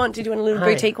 What did you want? Did you want a little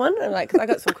Hey. boutique one? Like, 'cause I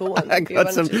got some cool ones. I if you got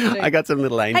wanted some. to do. I got some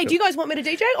little angels. Hey, do you guys want me to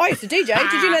DJ? I used to DJ.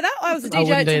 Did you know that? I was a DJ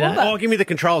wouldn't at do that. Toowoomba. Oh, give me the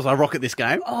controls. I'll rock at this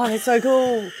game. Oh, that's so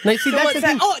cool. No, see, So that's what's the that?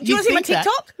 thing. Oh, do you want to see my think that.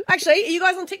 TikTok? Actually, are you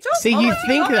guys on TikTok? See, I'm you on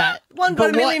think TikTok. that. One got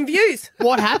but a million views.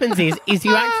 What happens is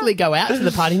you actually go out to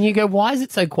the party and you go, why is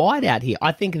it so quiet out here?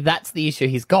 I think that's the issue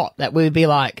he's got. That would be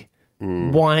like,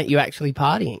 why aren't you actually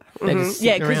partying? They're just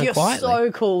Yeah, sitting because around you're quietly.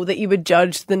 so cool that you would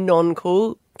judge the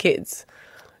non-cool kids.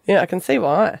 Yeah, I can see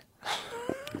why.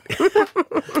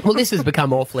 Well, this has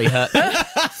become awfully hurt.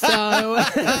 So,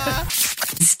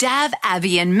 Stab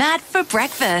Abby and Matt for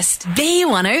breakfast.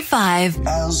 B105.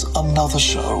 As another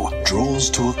show draws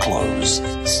to a close,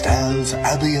 Stav,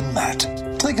 Abby and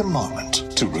Matt take a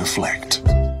moment to reflect.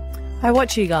 I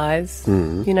watch you guys.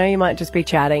 You know, you might just be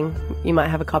chatting. You might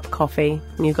have a cup of coffee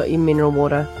and you've got your mineral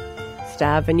water,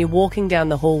 Stav, and you're walking down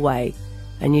the hallway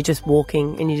and you're just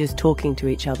walking and you're just talking to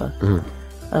each other.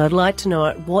 And I'd like to know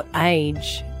at what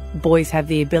age boys have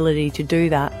the ability to do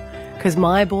that. Because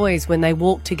my boys, when they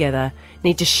walk together,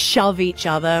 need to shove each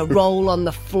other, roll on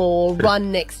the floor,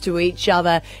 run next to each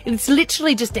other. It's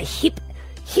literally just a hip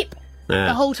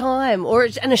the whole time,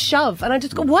 and a shove. And I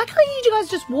just go, why can't you guys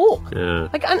just walk? Yeah.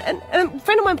 Like, and a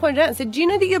friend of mine pointed out and said, do you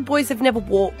know that your boys have never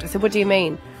walked? I said, what do you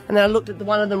mean? And then I looked at the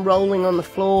one of them rolling on the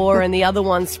floor and the other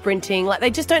one sprinting. Like, they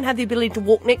just don't have the ability to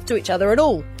walk next to each other at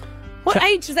all. What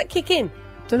age does that kick in?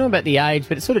 don't know about the age,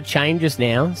 but it sort of changes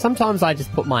now. Sometimes I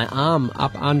just put my arm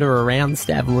up under around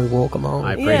Stav and we walk along.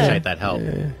 I appreciate that help.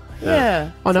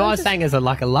 Yeah. Oh, no, I was saying as a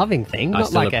loving thing, I not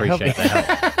still like a appreciate helping.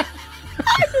 that help.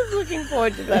 I'm just looking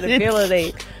forward to that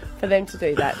ability for them to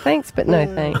do that. Thanks, but no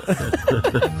thanks.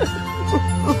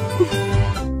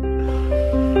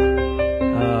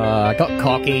 I got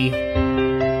cocky.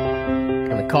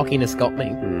 Kind of cockiness got me.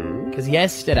 Because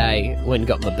yesterday, went and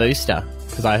got my booster.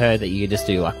 Because I heard that you could just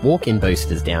do like walk-in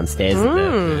boosters downstairs at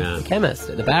the chemist,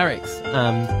 at the barracks.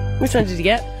 Which one did you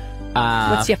get?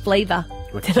 What's your flavour?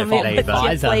 What's your flavour?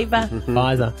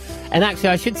 Pfizer. And actually,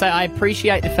 I should say I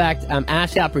appreciate the fact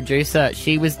Ash, our producer,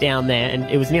 she was down there, and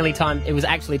it was nearly time. It was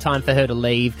actually time for her to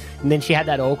leave, and then she had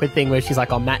that awkward thing where she's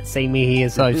like, "Oh, Matt's seen me here,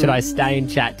 so should I stay and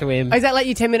chat to him?" Oh, is that like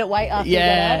your 10-minute wait after you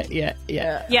get out?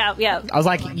 Yeah. I was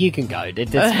like, "You can go.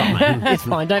 It's fine. It's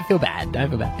fine. Don't feel bad. Don't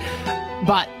feel bad."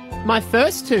 But my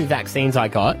first 2 vaccines I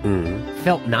got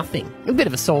felt nothing. A bit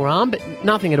of a sore arm, but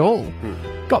nothing at all.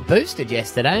 Got boosted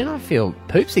yesterday and I feel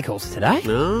poopsicles today.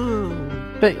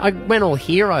 But I went all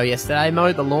hero yesterday,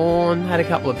 mowed the lawn, had a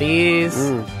couple of beers,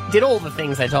 did all the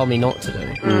things they told me not to do.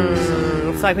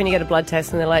 It's like when you get a blood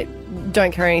test and they're like,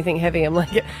 don't carry anything heavy. I'm like,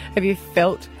 have you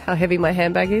felt how heavy my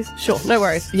handbag is? Sure, no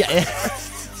worries. Yeah.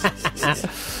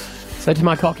 So to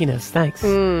my cockiness, thanks.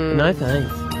 No thanks.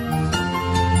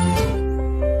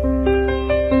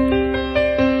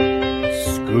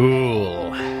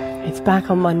 School. It's back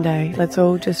on Monday. Let's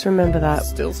all just remember that.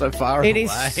 Still so far away. It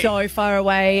is so far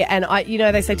away. And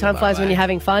they say time flies when you're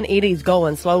having fun. It is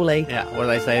going slowly. Yeah, what do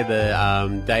they say?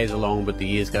 The days are long, but the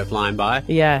years go flying by.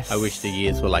 Yes. I wish the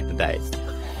years were like the days.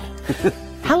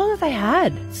 How long have they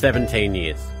had? 17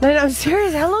 years. No, I'm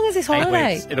serious. How long is this 8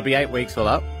 holiday? weeks. It'll be 8 weeks all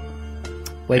up.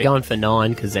 We're going for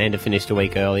 9 because Xander finished a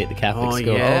week early at the Catholic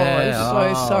school. I'm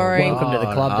so sorry. Welcome to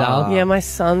the club, Dale. Yeah, my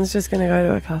son's just going to go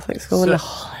to a Catholic school and the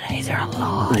holidays are a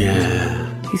lot.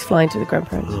 Yeah. He's flying to the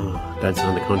grandparents. Dad's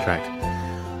on the contract.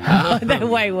 No,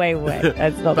 wait.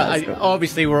 That's not But that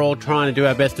obviously, we're all trying to do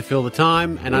our best to fill the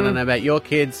time. And I don't know about your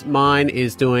kids. Mine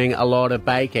is doing a lot of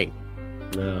baking.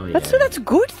 Oh, yeah. That's a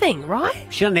good thing, right?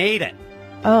 She doesn't eat it.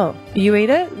 Oh, you eat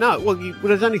it? No, well,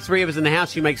 there's only 3 of us in the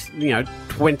house. She makes,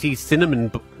 20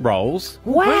 cinnamon rolls.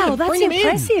 Wow, that's bring 'em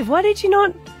impressive. Why did you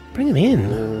not? Bring them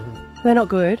in. They're not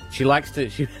good. She likes to.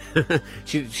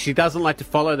 She doesn't like to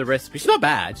follow the recipe. She's not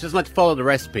bad. She doesn't like to follow the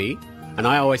recipe. And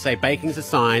I always say baking's a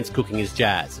science, cooking is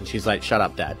jazz. And she's like, shut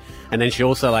up, Dad. And then she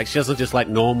also she doesn't just like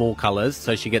normal colours,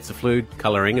 so she gets the food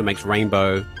colouring and makes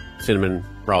rainbow cinnamon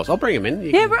rolls. I'll bring them in.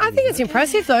 Yeah, but I think it's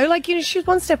impressive though. Like she's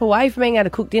one step away from being able to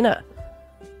cook dinner.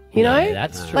 You know,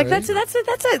 that's true. Like that's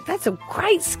a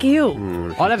great skill.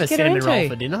 I'd have a Get her cinnamon roll into.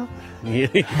 for dinner.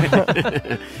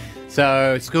 Yeah.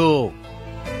 So, school.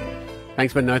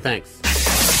 Thanks, but no thanks.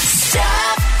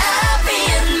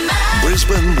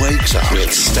 Brisbane wakes up with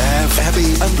Stav,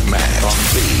 Abby, and Matt on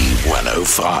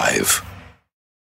B105.